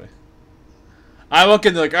 yeah, actually. I look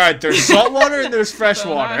into like, all right, there's salt water and there's fresh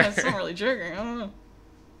water. That's not really joking. I don't know.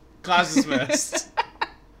 Class dismissed.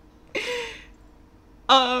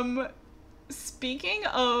 Speaking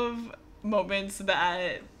of moments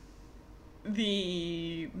that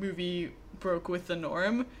the movie broke with the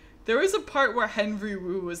norm, there was a part where Henry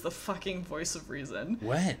Wu was the fucking voice of reason.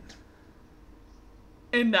 When?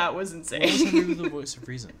 And that was insane. What was Henry Wu the voice of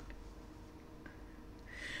reason?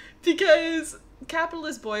 Because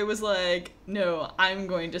capitalist boy was like, no, I'm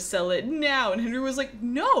going to sell it now. And Henry was like,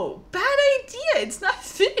 no, bad idea. It's not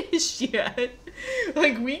finished yet.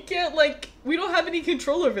 Like, we can't, like, we don't have any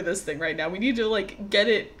control over this thing right now. We need to, like, get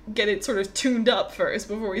it sort of tuned up first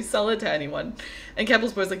before we sell it to anyone. And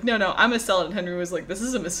capitalist boy was like, no, I'm gonna sell it. And Henry was like, this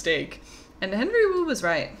is a mistake. And Henry Wu was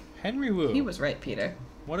right. Henry Wu. He was right, Peter.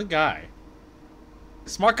 What a guy.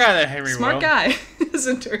 Smart guy, that Henry Wu. Smart guy, as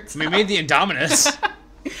it turns out. We made the Indominus.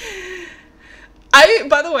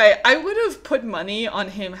 By the way, I would have put money on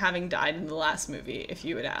him having died in the last movie if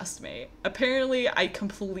you had asked me. Apparently, I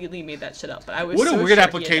completely made that shit up, but I was What a so weird sure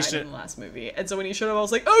application. he had died in the last movie. And so when he showed up, I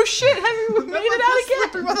was like, oh shit, Henry Wu made it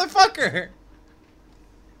out again! Motherfucker!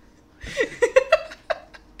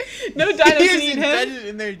 No dinos He can is eat him. embedded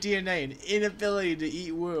in their DNA an inability to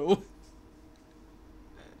eat Wu.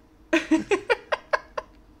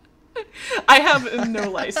 I have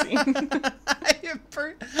no lysine. I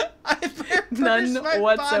have None my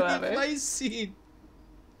whatsoever. body lysine.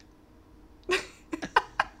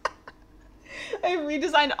 I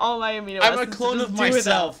redesigned all my amino I'm acids. a to clone just of do without.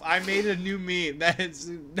 myself. I made a new me that has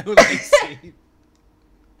no lysine.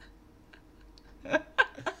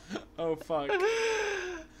 Oh fuck.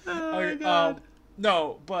 Oh Okay, my god.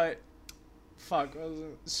 no, but fuck.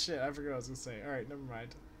 Shit, I forgot what I was gonna say. All right, never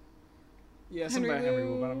mind. Yeah, something about Henry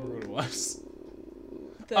Wu, but I don't remember what it was.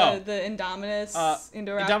 The Indominus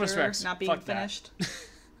Indoraptor Indominus Rex. not being Fuck that. finished.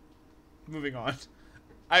 Moving on.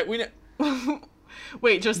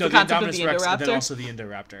 Wait, just No, the concept of Indominus the Rex, and then Indoraptor? also the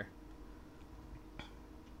Indoraptor.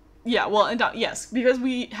 Yeah, well, yes, because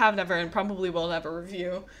we have never and probably will never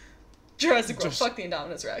review Jurassic World. Fuck the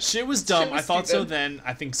Indominus Rex. Shit was dumb. Shit was I thought so stupid. then.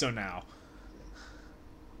 I think so now.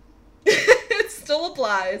 It still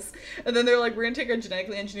applies. And then they're like, we're gonna take our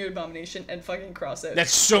genetically engineered abomination and fucking cross it.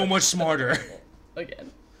 That's so much smarter.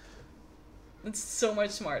 Again. It's so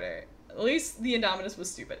much smarter. At least the Indominus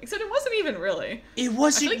was stupid. Except it wasn't even really. It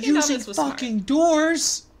wasn't like the using Indominus was fucking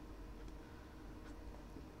doors.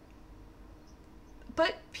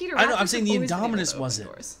 But Peter, I know, I'm raptors saying have the always been able Indominus to open wasn't.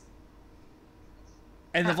 doors.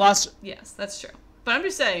 And the last. Yes, that's true. But I'm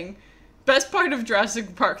just saying, best part of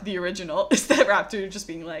Jurassic Park, the original, is that raptor just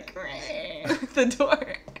being like, the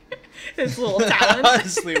door. His little talon.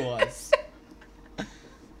 Honestly was.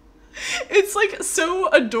 It's like so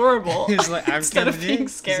adorable. He's like, I'm instead of coming being in.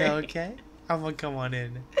 scary. Is that okay? I'm gonna come on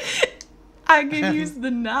in. I can use the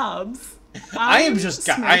knobs. I am just.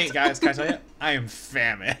 Smith. Guys, can I tell you? I am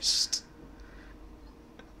famished.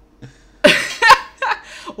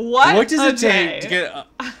 What does a it take to day.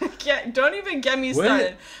 get? Don't even get me What-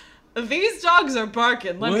 started. These dogs are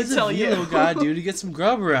barking, let What me does tell a you. Velo guy do to get some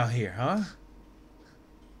grub around here, huh?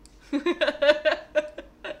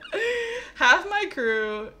 Half my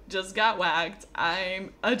crew just got whacked.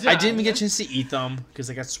 I'm a done. I didn't even get a chance to eat them because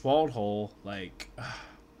they got swallowed whole. Like,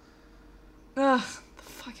 Ugh, the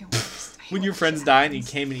fucking worst. I hate when your when friends shit die and you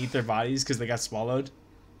happens. came and eat their bodies because they got swallowed.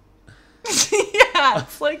 Yeah,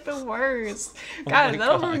 it's like the worst. God, my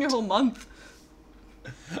that'll God. ruin your whole month.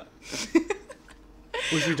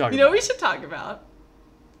 What should we talk You know about? what we should talk about?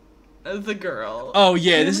 The girl. Oh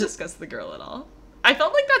yeah, We this didn't is discuss the girl at all. I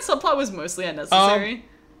felt like that subplot was mostly unnecessary.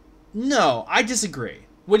 no. I disagree.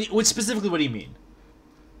 What specifically? What do you mean?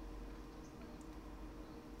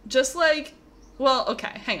 Just like, well,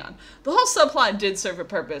 okay, hang on. The whole subplot did serve a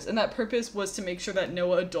purpose, and that purpose was to make sure that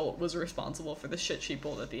no adult was responsible for the shit she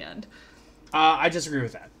pulled at the end. I disagree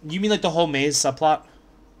with that. You mean like the whole maze subplot?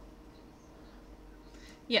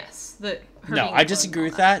 Yes, No, I disagree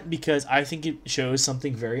with that because I think it shows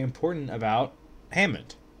something very important about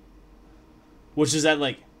Hammond. Which is that,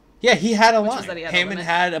 like, yeah, he had a Which line. was that he had a Hammond limit.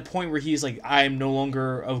 had a point where he's like, I'm no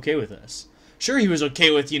longer okay with this. Sure, he was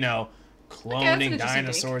okay with, that's an cloning interesting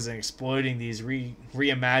dinosaurs and exploiting these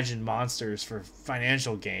reimagined monsters for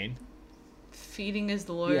financial gain. Feeding his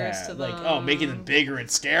lawyers Yeah, to like, them. oh, making them bigger and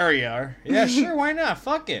scarier. Yeah, sure, why not?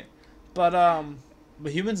 Fuck it. But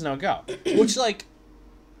humans no go. Which, like,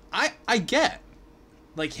 I get.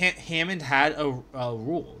 Like, Hammond had a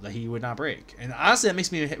rule that he would not break. And honestly, that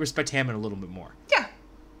makes me respect Hammond a little bit more. Yeah.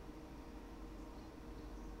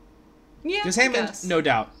 Yeah, Because I Hammond, guess. no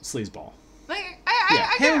doubt, sleazeball. I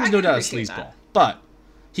Hammond was can no doubt a appreciate sleazeball. that. But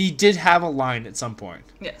he did have a line at some point.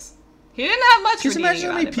 Yes. He didn't have much Because redeeming imagine how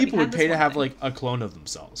about many it, but he people had would this pay to one have, thing. like, a clone of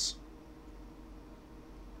themselves.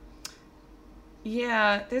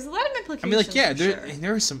 Yeah, there's a lot of implications. I mean, like, yeah,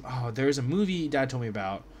 for sure. there's a movie Dad told me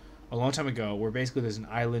about a long time ago where basically there's an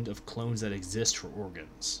island of clones that exist for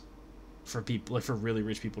organs. For people, like, for really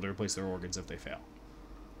rich people to replace their organs if they fail.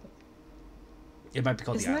 It might be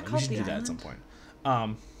called Isn't The that Island. We called should The do that at some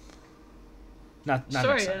Island? point. Not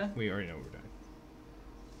Sure, next yeah. time. We already know what we're doing.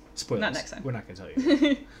 Spoilers. Not next time. We're not going to tell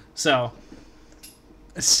you. So,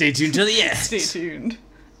 stay tuned till the end. Stay tuned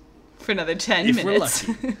for another 10 if minutes.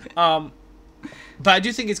 we're lucky. But I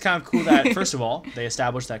do think it's kind of cool that, first of all, they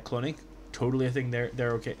established that cloning. Totally a thing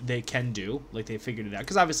they're okay. They can do. Like, they figured it out.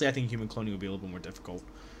 Because obviously I think human cloning would be a little bit more difficult.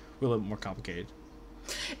 A little bit more complicated.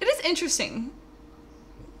 It is interesting.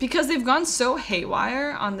 Because they've gone so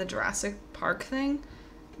haywire on the Jurassic Park thing.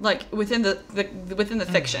 Like, within the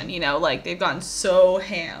fiction, you know, like, they've gone so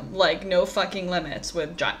ham, like, no fucking limits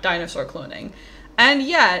with dinosaur cloning. And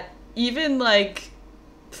yet, even, like,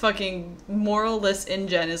 fucking moralless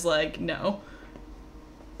InGen is like, no,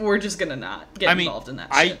 we're just gonna not get involved in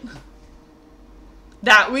that shit.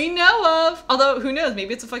 That we know of. Although, who knows,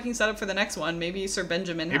 maybe it's a fucking setup for the next one. Maybe Sir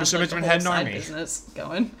Benjamin has, like, a whole side business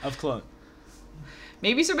going. Of clone.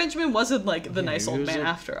 Maybe Sir Benjamin wasn't, like, the nice old man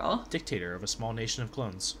after all. Dictator of a small nation of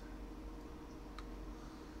clones.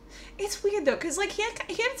 It's weird, though, because, like, he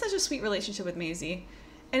had such a sweet relationship with Maisie.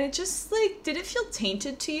 And it just, like, did it feel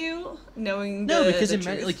tainted to you, knowing No, because the it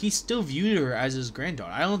meant, like, he still viewed her as his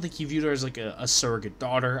granddaughter. I don't think he viewed her as, like, a surrogate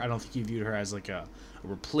daughter. I don't think he viewed her as, like, a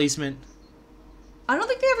replacement. I don't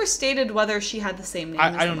think they ever stated whether she had the same name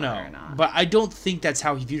as I don't the know. mother or not. But I don't think that's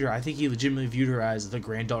how he viewed her. I think he legitimately viewed her as the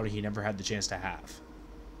granddaughter he never had the chance to have.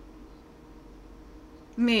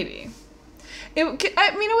 Maybe. I mean,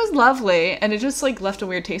 it was lovely, and it just, like, left a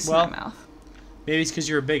weird taste in my mouth. Maybe it's because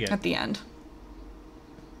you're a bigot. At the end.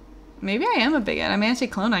 Maybe I am a bigot. I'm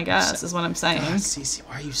anti-clone, I guess, is what I'm saying. God, Cece,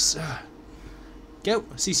 why are you so...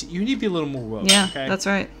 Cece, you need to be a little more woke, yeah, okay? That's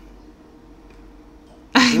right.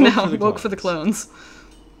 I know, woke for the clones.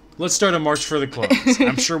 Let's start a march for the clones.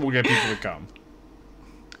 I'm sure we'll get people to come.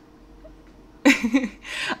 Other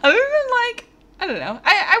than, like, I don't know.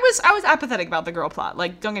 I was apathetic about the girl plot.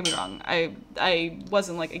 Like, don't get me wrong. I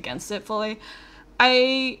wasn't, like, against it fully.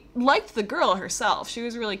 I liked the girl herself. She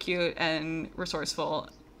was really cute and resourceful.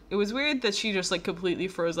 It was weird that she just, like, completely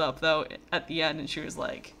froze up, though, at the end, and she was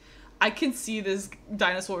like, I can see this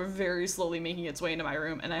dinosaur very slowly making its way into my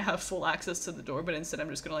room, and I have full access to the door, but instead I'm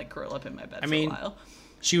just gonna, like, curl up in my bed for a while.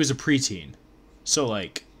 She was a preteen. So,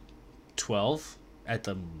 like, 12 at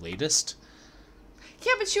the latest.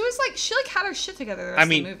 Yeah, but she had her shit together the rest of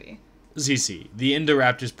the movie. ZC, the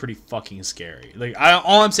Indoraptor's pretty fucking scary. Like,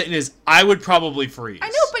 all I'm saying is, I would probably freeze. I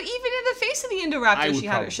know, but even in the face of the Indoraptor, she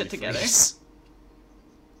had her shit together.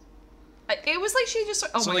 It was like she just...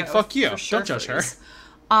 Oh, so, my God, fuck you. Don't judge her.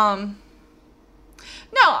 No,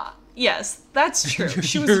 yes, that's true.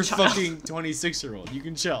 She was a child. You're a fucking 26-year-old. You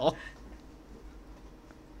can chill.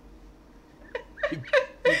 You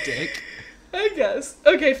dick. I guess.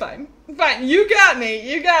 Okay, fine. Fine, you got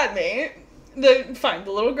me. The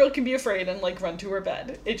little girl can be afraid and, like, run to her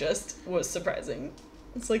bed. It just was surprising.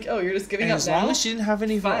 It's like, oh, you're just giving up now? As long as she didn't have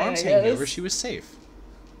any of her arms hanging over, she was safe.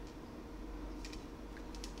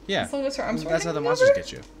 Yeah. As long as her arms were That's how the hanging monsters over?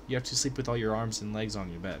 get you. You have to sleep with all your arms and legs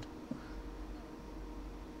on your bed.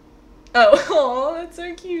 Oh, that's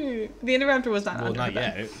so cute. The Indoraptor was not under her bed.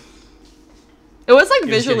 Not yet. It was, like,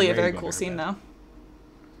 visually a very cool scene, though.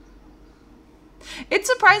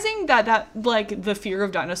 It's surprising that, like, the fear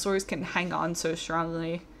of dinosaurs can hang on so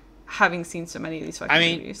strongly, having seen so many of these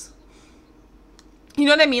fucking movies. You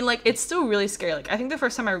know what I mean? Like, it's still really scary. Like, I think the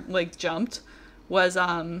first time I, like, jumped was,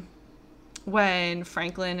 when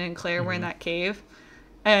Franklin and Claire were in that cave,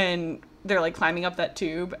 and they're, like, climbing up that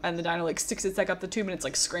tube, and the dino, like, sticks its neck up the tube, and it's,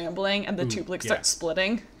 like, scrambling, and the tube, like, starts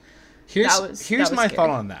splitting. Here's my thought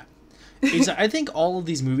on that. Is I think all of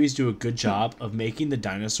these movies do a good job of making the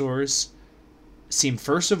dinosaurs seem,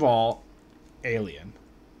 first of all, alien.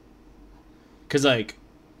 Because, like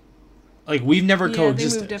we've never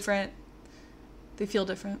coexisted. They move different. They feel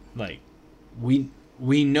different. Like, we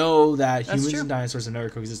know that humans and dinosaurs have never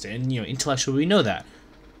coexisted. And, you know, intellectually we know that.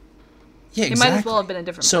 Yeah, exactly. It might as well have been a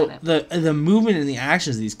different planet. So, the movement and the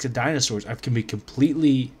actions of these dinosaurs can be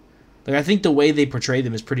completely... Like, I think the way they portray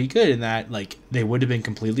them is pretty good in that, like, they would have been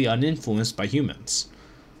completely uninfluenced by humans.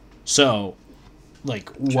 So... Like,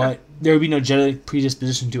 what... There would be no genetic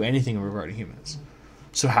predisposition to anything regarding humans.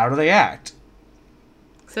 So how do they act?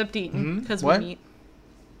 Except eating, because we meat.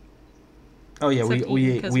 Oh, yeah,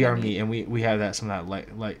 we are meat, and we have that, some of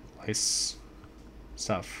that lice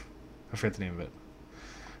stuff. I forget the name of it.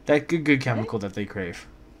 That good chemical that they crave.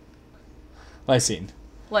 Lysine.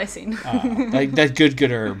 Like, that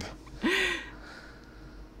good herb.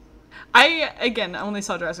 I only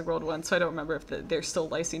saw Jurassic World once, so I don't remember if they're still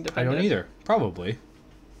lysine dependent. I don't either. Probably.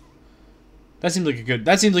 That seems like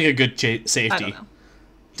a good safety. I don't know.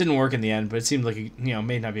 Didn't work in the end, but it seemed like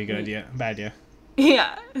may not be a good idea. Bad idea.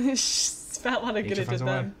 Yeah, Spat a lot of good it did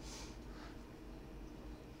then.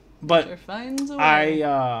 But finds a way.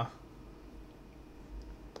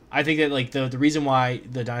 I think that like the reason why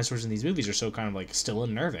the dinosaurs in these movies are so kind of like still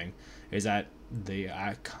unnerving is that they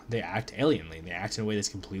act alienly. They act in a way that's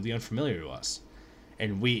completely unfamiliar to us,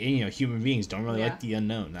 and we, you know, human beings don't really like the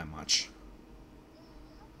unknown that much.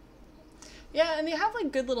 Yeah, and they have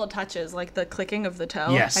like good little touches, like the clicking of the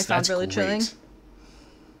toe. Yes, I found really chilling.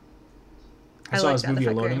 I saw this movie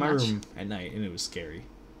alone in my room at night, and it was scary.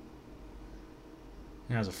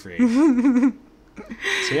 And I was afraid.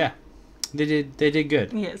 So yeah, they did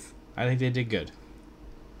good. Yes, I think they did good.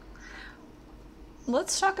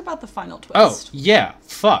 Let's talk about the final twist. Oh yeah,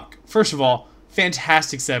 fuck. First of all,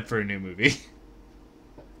 fantastic setup for a new movie.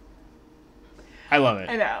 I love it.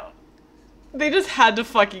 I know. They just had to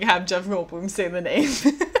fucking have Jeff Goldblum say the name.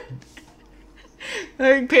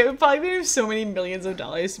 Like, probably paid him so many millions of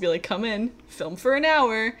dollars to be like, come in, film for an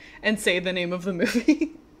hour, and say the name of the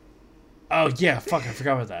movie. Oh yeah, fuck, I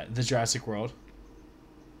forgot about that. The Jurassic World.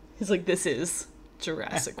 He's like, this is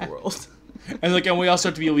Jurassic World. And like, and we also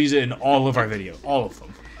have to be able to use it in all of our video, all of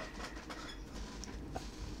them.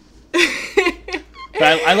 But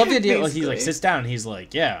I love the idea. Like, he like sits down and he's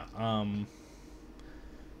like, yeah,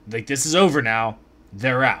 like this is over now.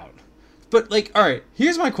 They're out. But like, all right,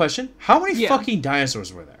 here's my question: how many fucking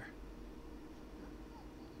dinosaurs were there?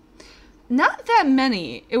 Not that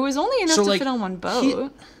many. It was only enough to fit on one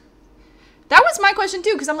boat. That was my question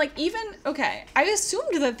too, because I'm like, I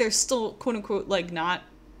assumed that they're still quote unquote like not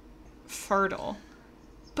fertile,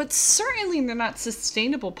 but certainly they're not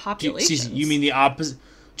sustainable populations. You mean the opposite?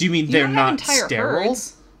 Do you mean they're not sterile?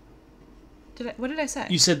 Herds. What did I say?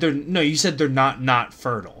 You said they're not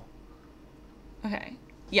fertile. Okay.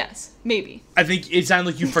 Yes, maybe. I think it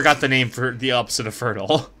sounded like you forgot the name for the opposite of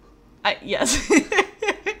fertile. Yes.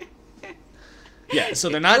 Yeah, so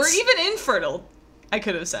they're not... Or even infertile, I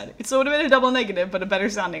could have said. So it would have been a double negative, but a better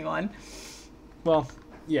sounding one. Well,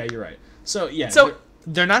 yeah, you're right. So, yeah,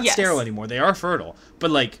 they're not sterile anymore. They are fertile.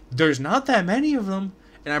 But, like, there's not that many of them,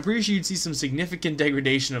 and I'm pretty sure you'd see some significant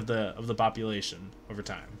degradation of the population over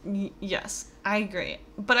time. Yes, I agree.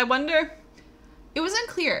 But I wonder... It was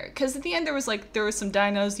unclear, because at the end there was some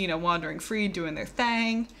dinos, you know, wandering free, doing their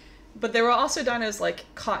thing. But there were also dinos, like,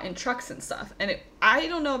 caught in trucks and stuff. And I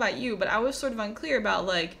don't know about you, but I was sort of unclear about,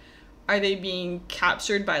 like, are they being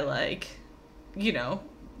captured by, like, you know,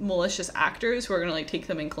 malicious actors who are going to, like, take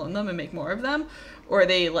them and clone them and make more of them? Or are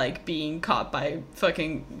they, like, being caught by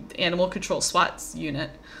fucking Animal Control SWAT unit?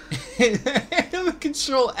 Animal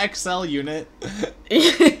Control XL unit?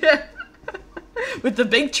 Yeah. With the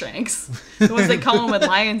big tranks. The ones they call them when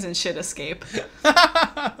lions and shit escape.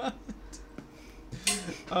 I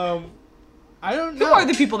don't know. Who are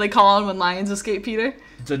the people they call on when lions escape, Peter?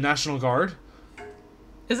 The National Guard?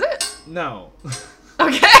 Is it? No.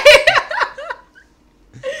 Okay.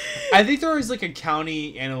 I think there is like a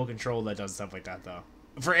county animal control that does stuff like that, though.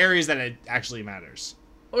 For areas that it actually matters.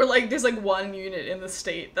 Or like there's like one unit in the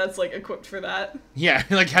state that's like equipped for that. Yeah,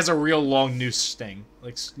 like has a real long noose sting.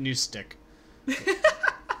 Like noose stick.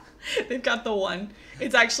 They've got the one.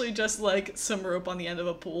 It's actually just like some rope on the end of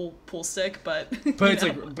a pool stick, but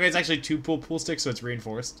it's actually two pool sticks, so it's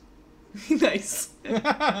reinforced. Nice.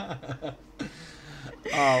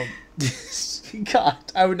 God,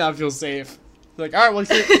 I would not feel safe. Like, all right,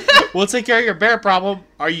 we'll take care of your bear problem.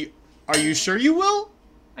 Are you sure you will?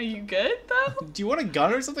 Are you good though? Do you want a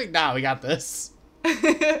gun or something? Nah, we got this.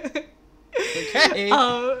 Okay.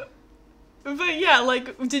 But yeah,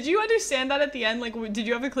 like, did you understand that at the end? Like, did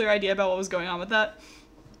you have a clear idea about what was going on with that?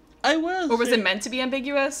 I was. Or was it meant to be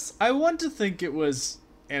ambiguous? I want to think it was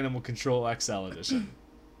Animal Control XL Edition.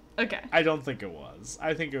 Okay. I don't think it was.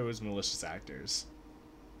 I think it was malicious actors.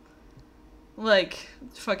 Like,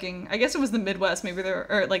 fucking, I guess it was the Midwest, maybe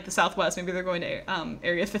or like the Southwest, maybe they're going to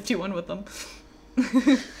Area 51 with them.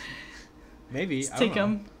 Maybe. Just take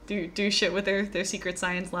them, do shit with their secret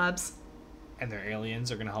science labs. And their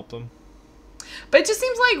aliens are going to help them. But it just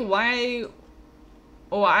seems like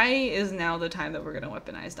why is now the time that we're going to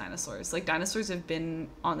weaponize dinosaurs? Like, dinosaurs have been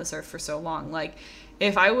on this earth for so long. Like,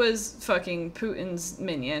 if I was fucking Putin's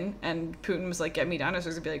minion and Putin was like, get me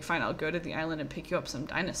dinosaurs, I'd be like, fine, I'll go to the island and pick you up some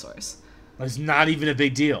dinosaurs. It's not even a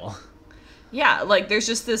big deal. Yeah, like, there's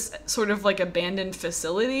just this sort of, like, abandoned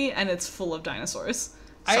facility, and it's full of dinosaurs.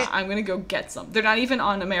 So I'm going to go get some. They're not even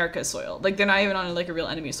on America's soil. Like, they're not even on, like, a real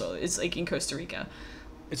enemy soil. It's, like, in Costa Rica.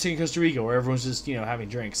 It's in Costa Rica, where everyone's just, you know, having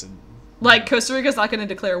drinks. And like, Costa Rica's not going to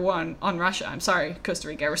declare war on Russia. I'm sorry, Costa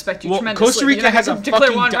Rica. I respect you tremendously. Costa Rica has a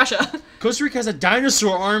declare war on Russia. Costa Rica has a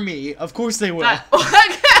dinosaur army. Of course they will.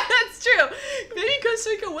 That's true. Maybe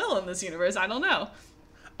Costa Rica will in this universe. I don't know.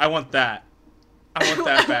 I want that. I want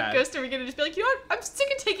that bad. Costa Rica to just be like, you know what? I'm sick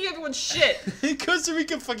of taking everyone's shit. Costa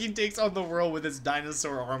Rica fucking takes on the world with its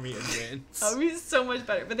dinosaur army and wins. Oh, he's so much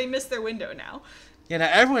better. But they missed their window now. Yeah, now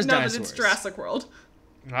everyone's No, dinosaurs. but it's Jurassic World.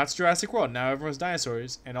 That's Jurassic World. Now everyone's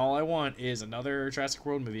dinosaurs, and all I want is another Jurassic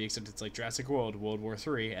World movie, except it's like Jurassic World, World War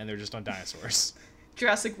III, and they're just on dinosaurs.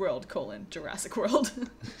 Jurassic World, Jurassic World.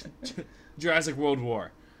 Jurassic World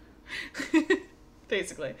War.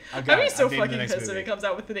 Basically. Oh, God, I'd be so I've named the fucking next pissed if movie. it comes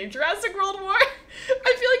out with the name Jurassic World War.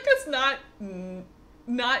 I feel like that's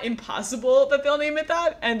not impossible that they'll name it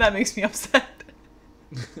that, and that makes me upset.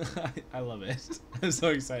 I love it. I'm so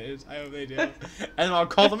excited. I hope they do. And I'll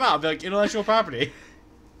call them out. I'll be like, intellectual property.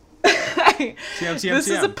 This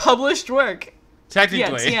is a published work.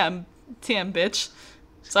 Technically. Yeah, TM, bitch.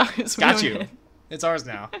 Sorry, it's Got you. ruined. It's ours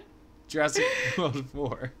now. Jurassic World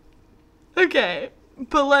 4. Okay,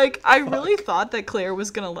 but like, I really thought that Claire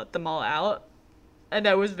was gonna let them all out, and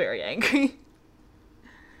I was very angry.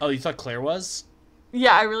 Oh, you thought Claire was?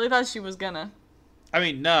 Yeah, I really thought she was gonna. I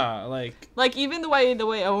mean, no, Like, even the way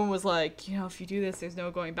Owen was like, you know, if you do this, there's no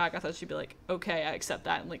going back. I thought she'd be like, okay, I accept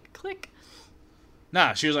that, and like, click.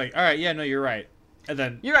 Nah, she was like, all right, yeah, no, you're right. And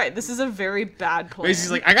then You're right. This is a very bad plan.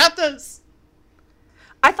 Macy's like, I got this.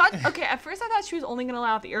 I thought, okay, at first I thought she was only gonna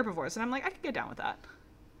allow out the herbivores, and I'm like, I could get down with that.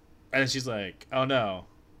 And then she's like, oh no.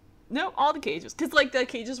 No, all the cages, because like the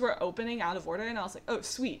cages were opening out of order, and I was like, oh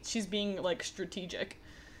sweet, she's being like strategic.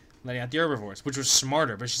 Letting out the herbivores, which was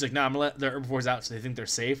smarter. But she's like, nah, I'm gonna let the herbivores out so they think they're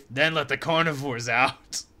safe. Then let the carnivores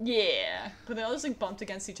out. Yeah, but they all just like bumped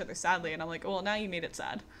against each other sadly, and I'm like, well, now you made it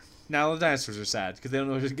sad. Now the dinosaurs are sad because they don't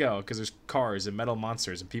know where to go because there's cars and metal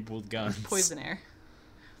monsters and people with guns. Poison air.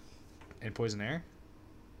 And poison air?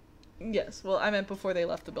 Yes, well, I meant before they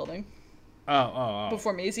left the building. Oh.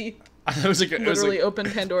 Before Maisie I thought it was like literally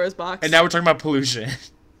opened Pandora's box. And now we're talking about pollution.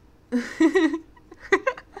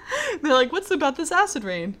 They're like, what's about this acid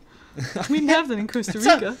rain? We didn't have that in Costa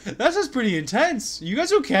Rica. That sounds pretty intense. You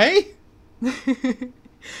guys okay?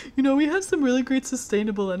 You know, we have some really great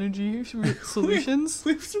sustainable energy solutions.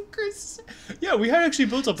 We have some great. Yeah, we had actually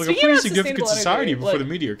built up like Speaking a pretty of significant sustainable society energy, before like- the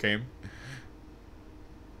meteor came.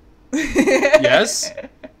 Yes.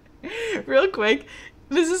 Real quick,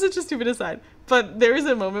 this is such a stupid aside, but there was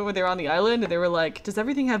a moment where they were on the island and they were like, does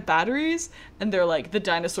everything have batteries? And they're like, the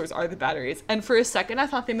dinosaurs are the batteries. And for a second, I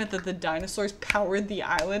thought they meant that the dinosaurs powered the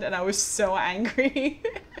island, and I was so angry.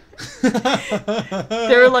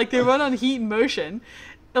 They were like, they run on heat and motion.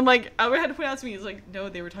 And like, Albert had to point out to me, he's like, no,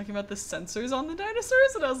 they were talking about the sensors on the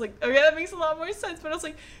dinosaurs. And I was like, okay, that makes a lot more sense. But I was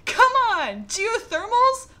like, come on,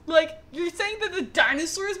 geothermals? Like, you're saying that the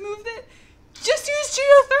dinosaurs moved it? Just use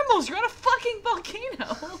geothermals. You're on a fucking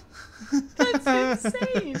volcano. That's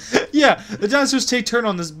insane. Yeah, the dinosaurs take turn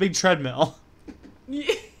on this big treadmill.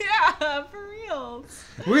 Yeah, for real.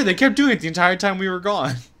 Weird, they kept doing it the entire time we were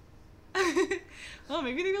gone. Well,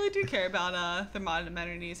 maybe they really do care about their modern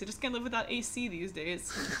amenities. They just can't live without AC these days.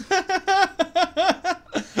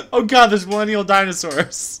 Oh god, there's millennial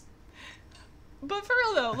dinosaurs. But for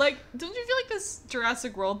real though, like, don't you feel like this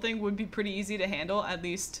Jurassic World thing would be pretty easy to handle, at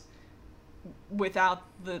least without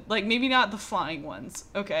the, like, maybe not the flying ones,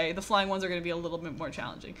 okay? The flying ones are going to be a little bit more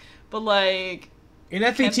challenging. But, like, In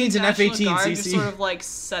F-18s and National Guard F-18s, just CC. sort of, like,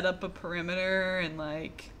 set up a perimeter and,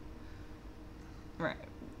 like, right,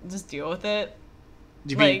 just deal with it.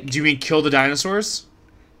 Do like- you mean kill the dinosaurs?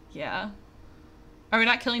 Yeah. Are we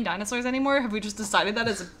not killing dinosaurs anymore? Have we just decided that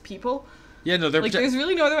as a people? Yeah, no, they're Like, there's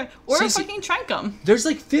really no other way. Or Cece- fucking trank them. There's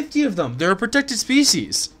like 50 of them. They're a protected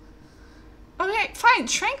species. Okay, fine,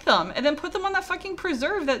 trank them, and then put them on that fucking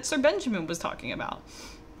preserve that Sir Benjamin was talking about.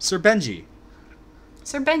 Sir Benji.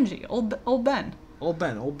 Sir Benji, old Ben. Old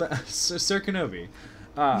Ben. Sir Kenobi.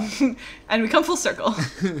 And we come full circle.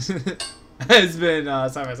 It's been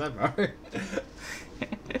side by sidebar.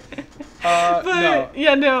 But, No.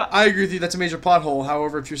 yeah, no. I agree with you. That's a major plot hole.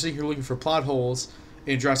 However, if you're sitting here looking for plot holes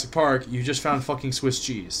in Jurassic Park, you just found fucking Swiss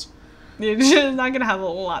cheese. You're just not gonna have a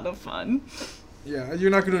lot of fun. Yeah, you're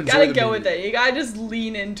not going to enjoy Gotta the go movie. with it. You gotta just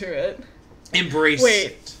lean into it. Embrace Wait.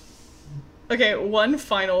 it. Okay, one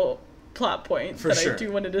final plot point For that sure. I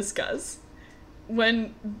do want to discuss.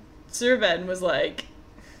 When Sir Ben was like,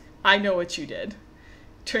 I know what you did.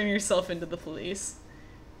 Turn yourself into the police.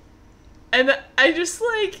 And I just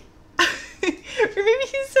like, or maybe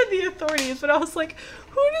he said the authorities, but I was like,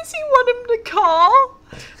 who does he want him to call?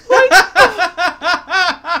 Like,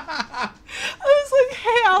 I was like,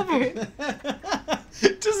 hey Albert,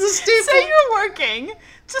 Does the state say you're working.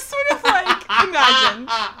 Just sort of like, imagine.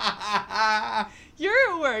 You're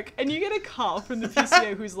at work and you get a call from the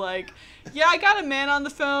PCO who's like, yeah, I got a man on the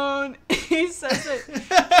phone. He says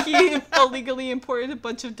that he illegally imported a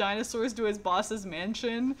bunch of dinosaurs to his boss's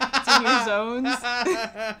mansion to use owns.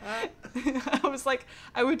 I was like,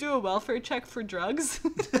 I would do a welfare check for drugs.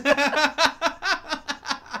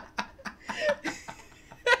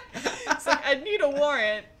 It's like, I'd need a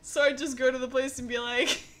warrant, so I'd just go to the place and be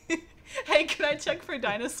like, hey, can I check for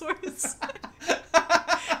dinosaurs?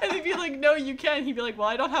 And they'd be like, no, you can't. He'd be like, well,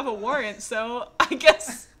 I don't have a warrant, so I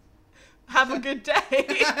guess have a good day. Like,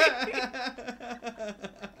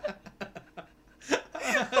 who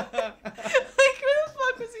the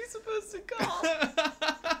fuck was he supposed to call?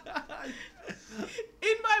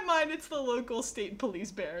 In my mind, it's the local state police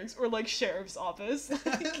barracks or like sheriff's office.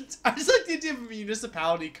 I just like the idea of a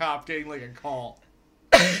municipality cop getting like a call.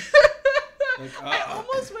 Like, I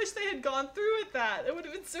almost wish they had gone through with that. It would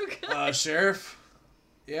have been so good. Sheriff?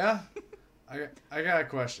 Yeah? I got a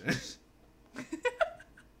question.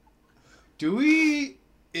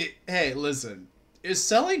 Hey, listen. Is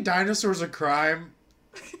selling dinosaurs a crime?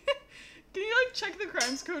 Can you like check the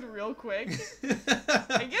crimes code real quick?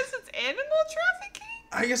 I guess it's animal trafficking?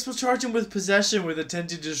 I guess we'll charge him with possession with intent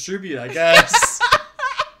to distribute, I guess.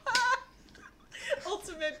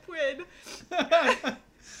 Ultimate quid.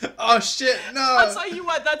 Oh shit, no. I'll tell you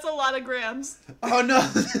what, that's a lot of grams. Oh no.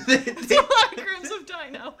 That's a lot of grams of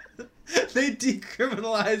dino. They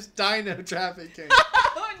decriminalized dino trafficking.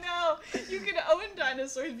 Oh no! You can own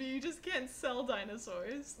dinosaurs, but you just can't sell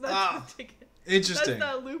dinosaurs. That's ridiculous. Interesting.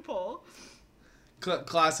 That's that loophole.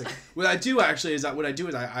 Classic. What I do actually is I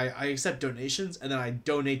accept donations and then I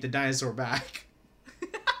donate the dinosaur back.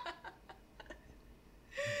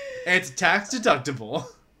 And it's tax deductible.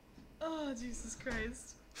 Oh, Jesus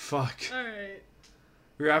Christ. Fuck. Alright.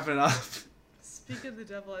 We're wrapping it up. Speak of the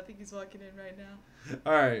devil, I think he's walking in right now.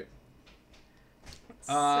 Alright.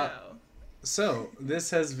 So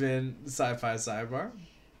this has been Sci-Fi Sidebar.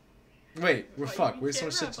 Wait, we're fucked. We have so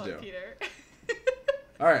much shit to do. Peter.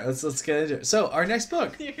 Alright, let's get into it. So, our next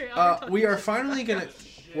book. We are finally gonna...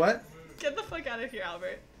 What? Get the fuck out of here,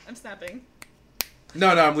 Albert. I'm snapping. No,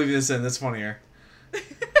 I'm leaving this in. That's funnier.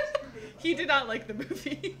 He did not like the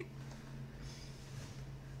movie.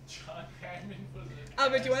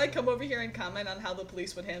 Albert, do you want to come over here and comment on how the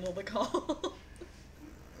police would handle the call?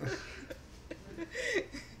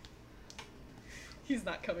 He's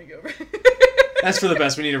not coming over. That's for the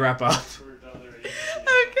best. We need to wrap up.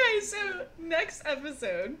 Okay, so next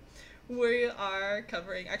episode we are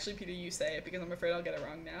covering... Actually, Peter, you say it because I'm afraid I'll get it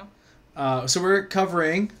wrong now. So we're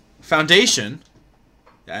covering Foundation.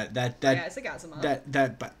 Isaac Asimov.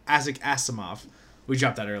 That Isaac Asimov. We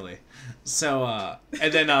dropped that early. So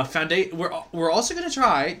and then Foundation. We're also gonna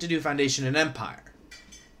try to do Foundation and Empire.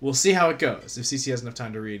 We'll see how it goes. If CC has enough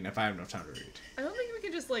time to read, and if I have enough time to read. I don't think we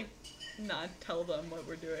can just like not tell them what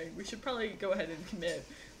we're doing. We should probably go ahead and commit.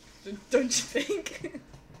 Don't you think?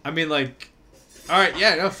 I mean, like, all right,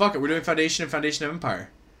 yeah, no, fuck it. We're doing Foundation and Foundation of Empire.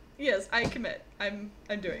 Yes, I commit. I'm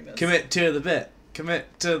doing this. Commit to the bit.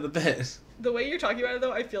 Commit to the bit. The way you're talking about it,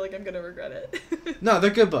 though, I feel like I'm gonna regret it. No, they're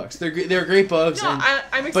good books. They're great books. No,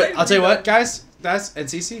 I'm excited. But I'll tell you what, guys, and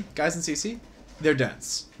CC, they're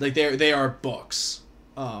dense. Like they are books.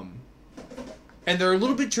 And they're a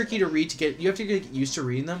little bit tricky to read. You have to get used to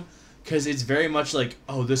reading them, because it's very much like,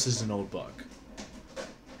 oh, this is an old book.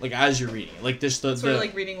 Like as you're reading, like this sort of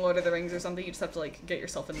like reading Lord of the Rings or something. You just have to like get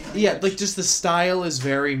yourself in. Yeah, like just the style is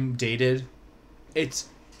very dated.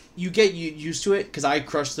 You get used to it, because I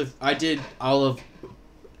did all of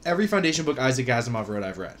every Foundation book Isaac Asimov wrote.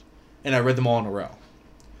 I've read, and I read them all in a row.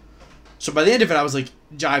 So by the end of it, I was like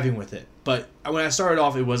jiving with it. But when I started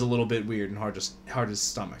off, it was a little bit weird and hard to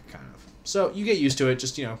stomach, kind of. So you get used to it.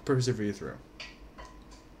 Just persevere through.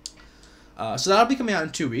 So that'll be coming out in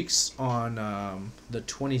 2 weeks on the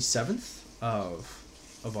 27th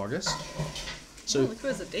of August. So look,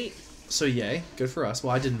 what's the date? So yay, good for us.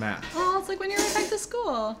 Well, I did math. Oh, it's like when you were back to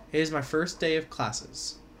school. It is my first day of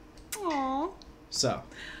classes. Aww. So,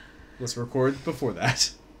 let's record before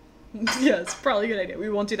that. Yeah, it's probably a good idea. We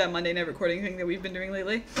won't do that Monday night recording thing that we've been doing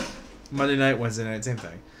lately. Monday night, Wednesday night, same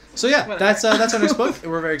thing. So yeah, Whatever. that's our next book,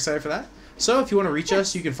 and we're very excited for that. So if you want to reach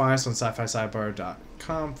us, you can find us on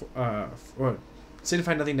sci-fi-sidebar.com or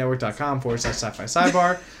signifiednothingnetwork.com/sci-fi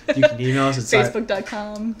sidebar. You can email us at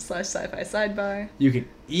Facebook.com/sci-fi sidebar. You can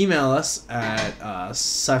email us at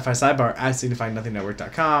sci-fi sidebar at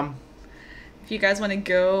signifiednothingnetwork.com. If you guys want to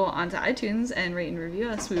go onto iTunes and rate and review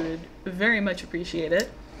us, we would very much appreciate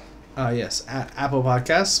it. Yes, at Apple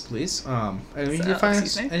Podcasts, please. And you So, can find us,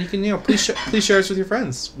 excuse me? and you can please share us with your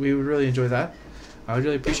friends. We would really enjoy that. I would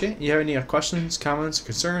really appreciate it. If you have any questions, comments,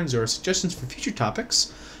 concerns, or suggestions for future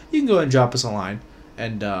topics, you can go ahead and drop us a line,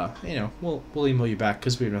 and we'll email you back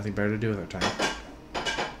because we have nothing better to do with our time.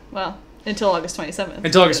 Well, Until August 27th.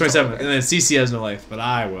 Until August 27th. And then CC has no life, but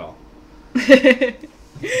I will.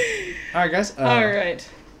 Alright, guys. Alright.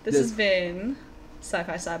 This has been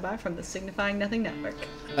Sci-Fi Sci-Fi from the Signifying Nothing Network.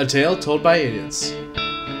 A tale told by idiots.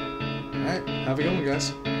 Alright, have a good one,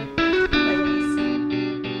 guys.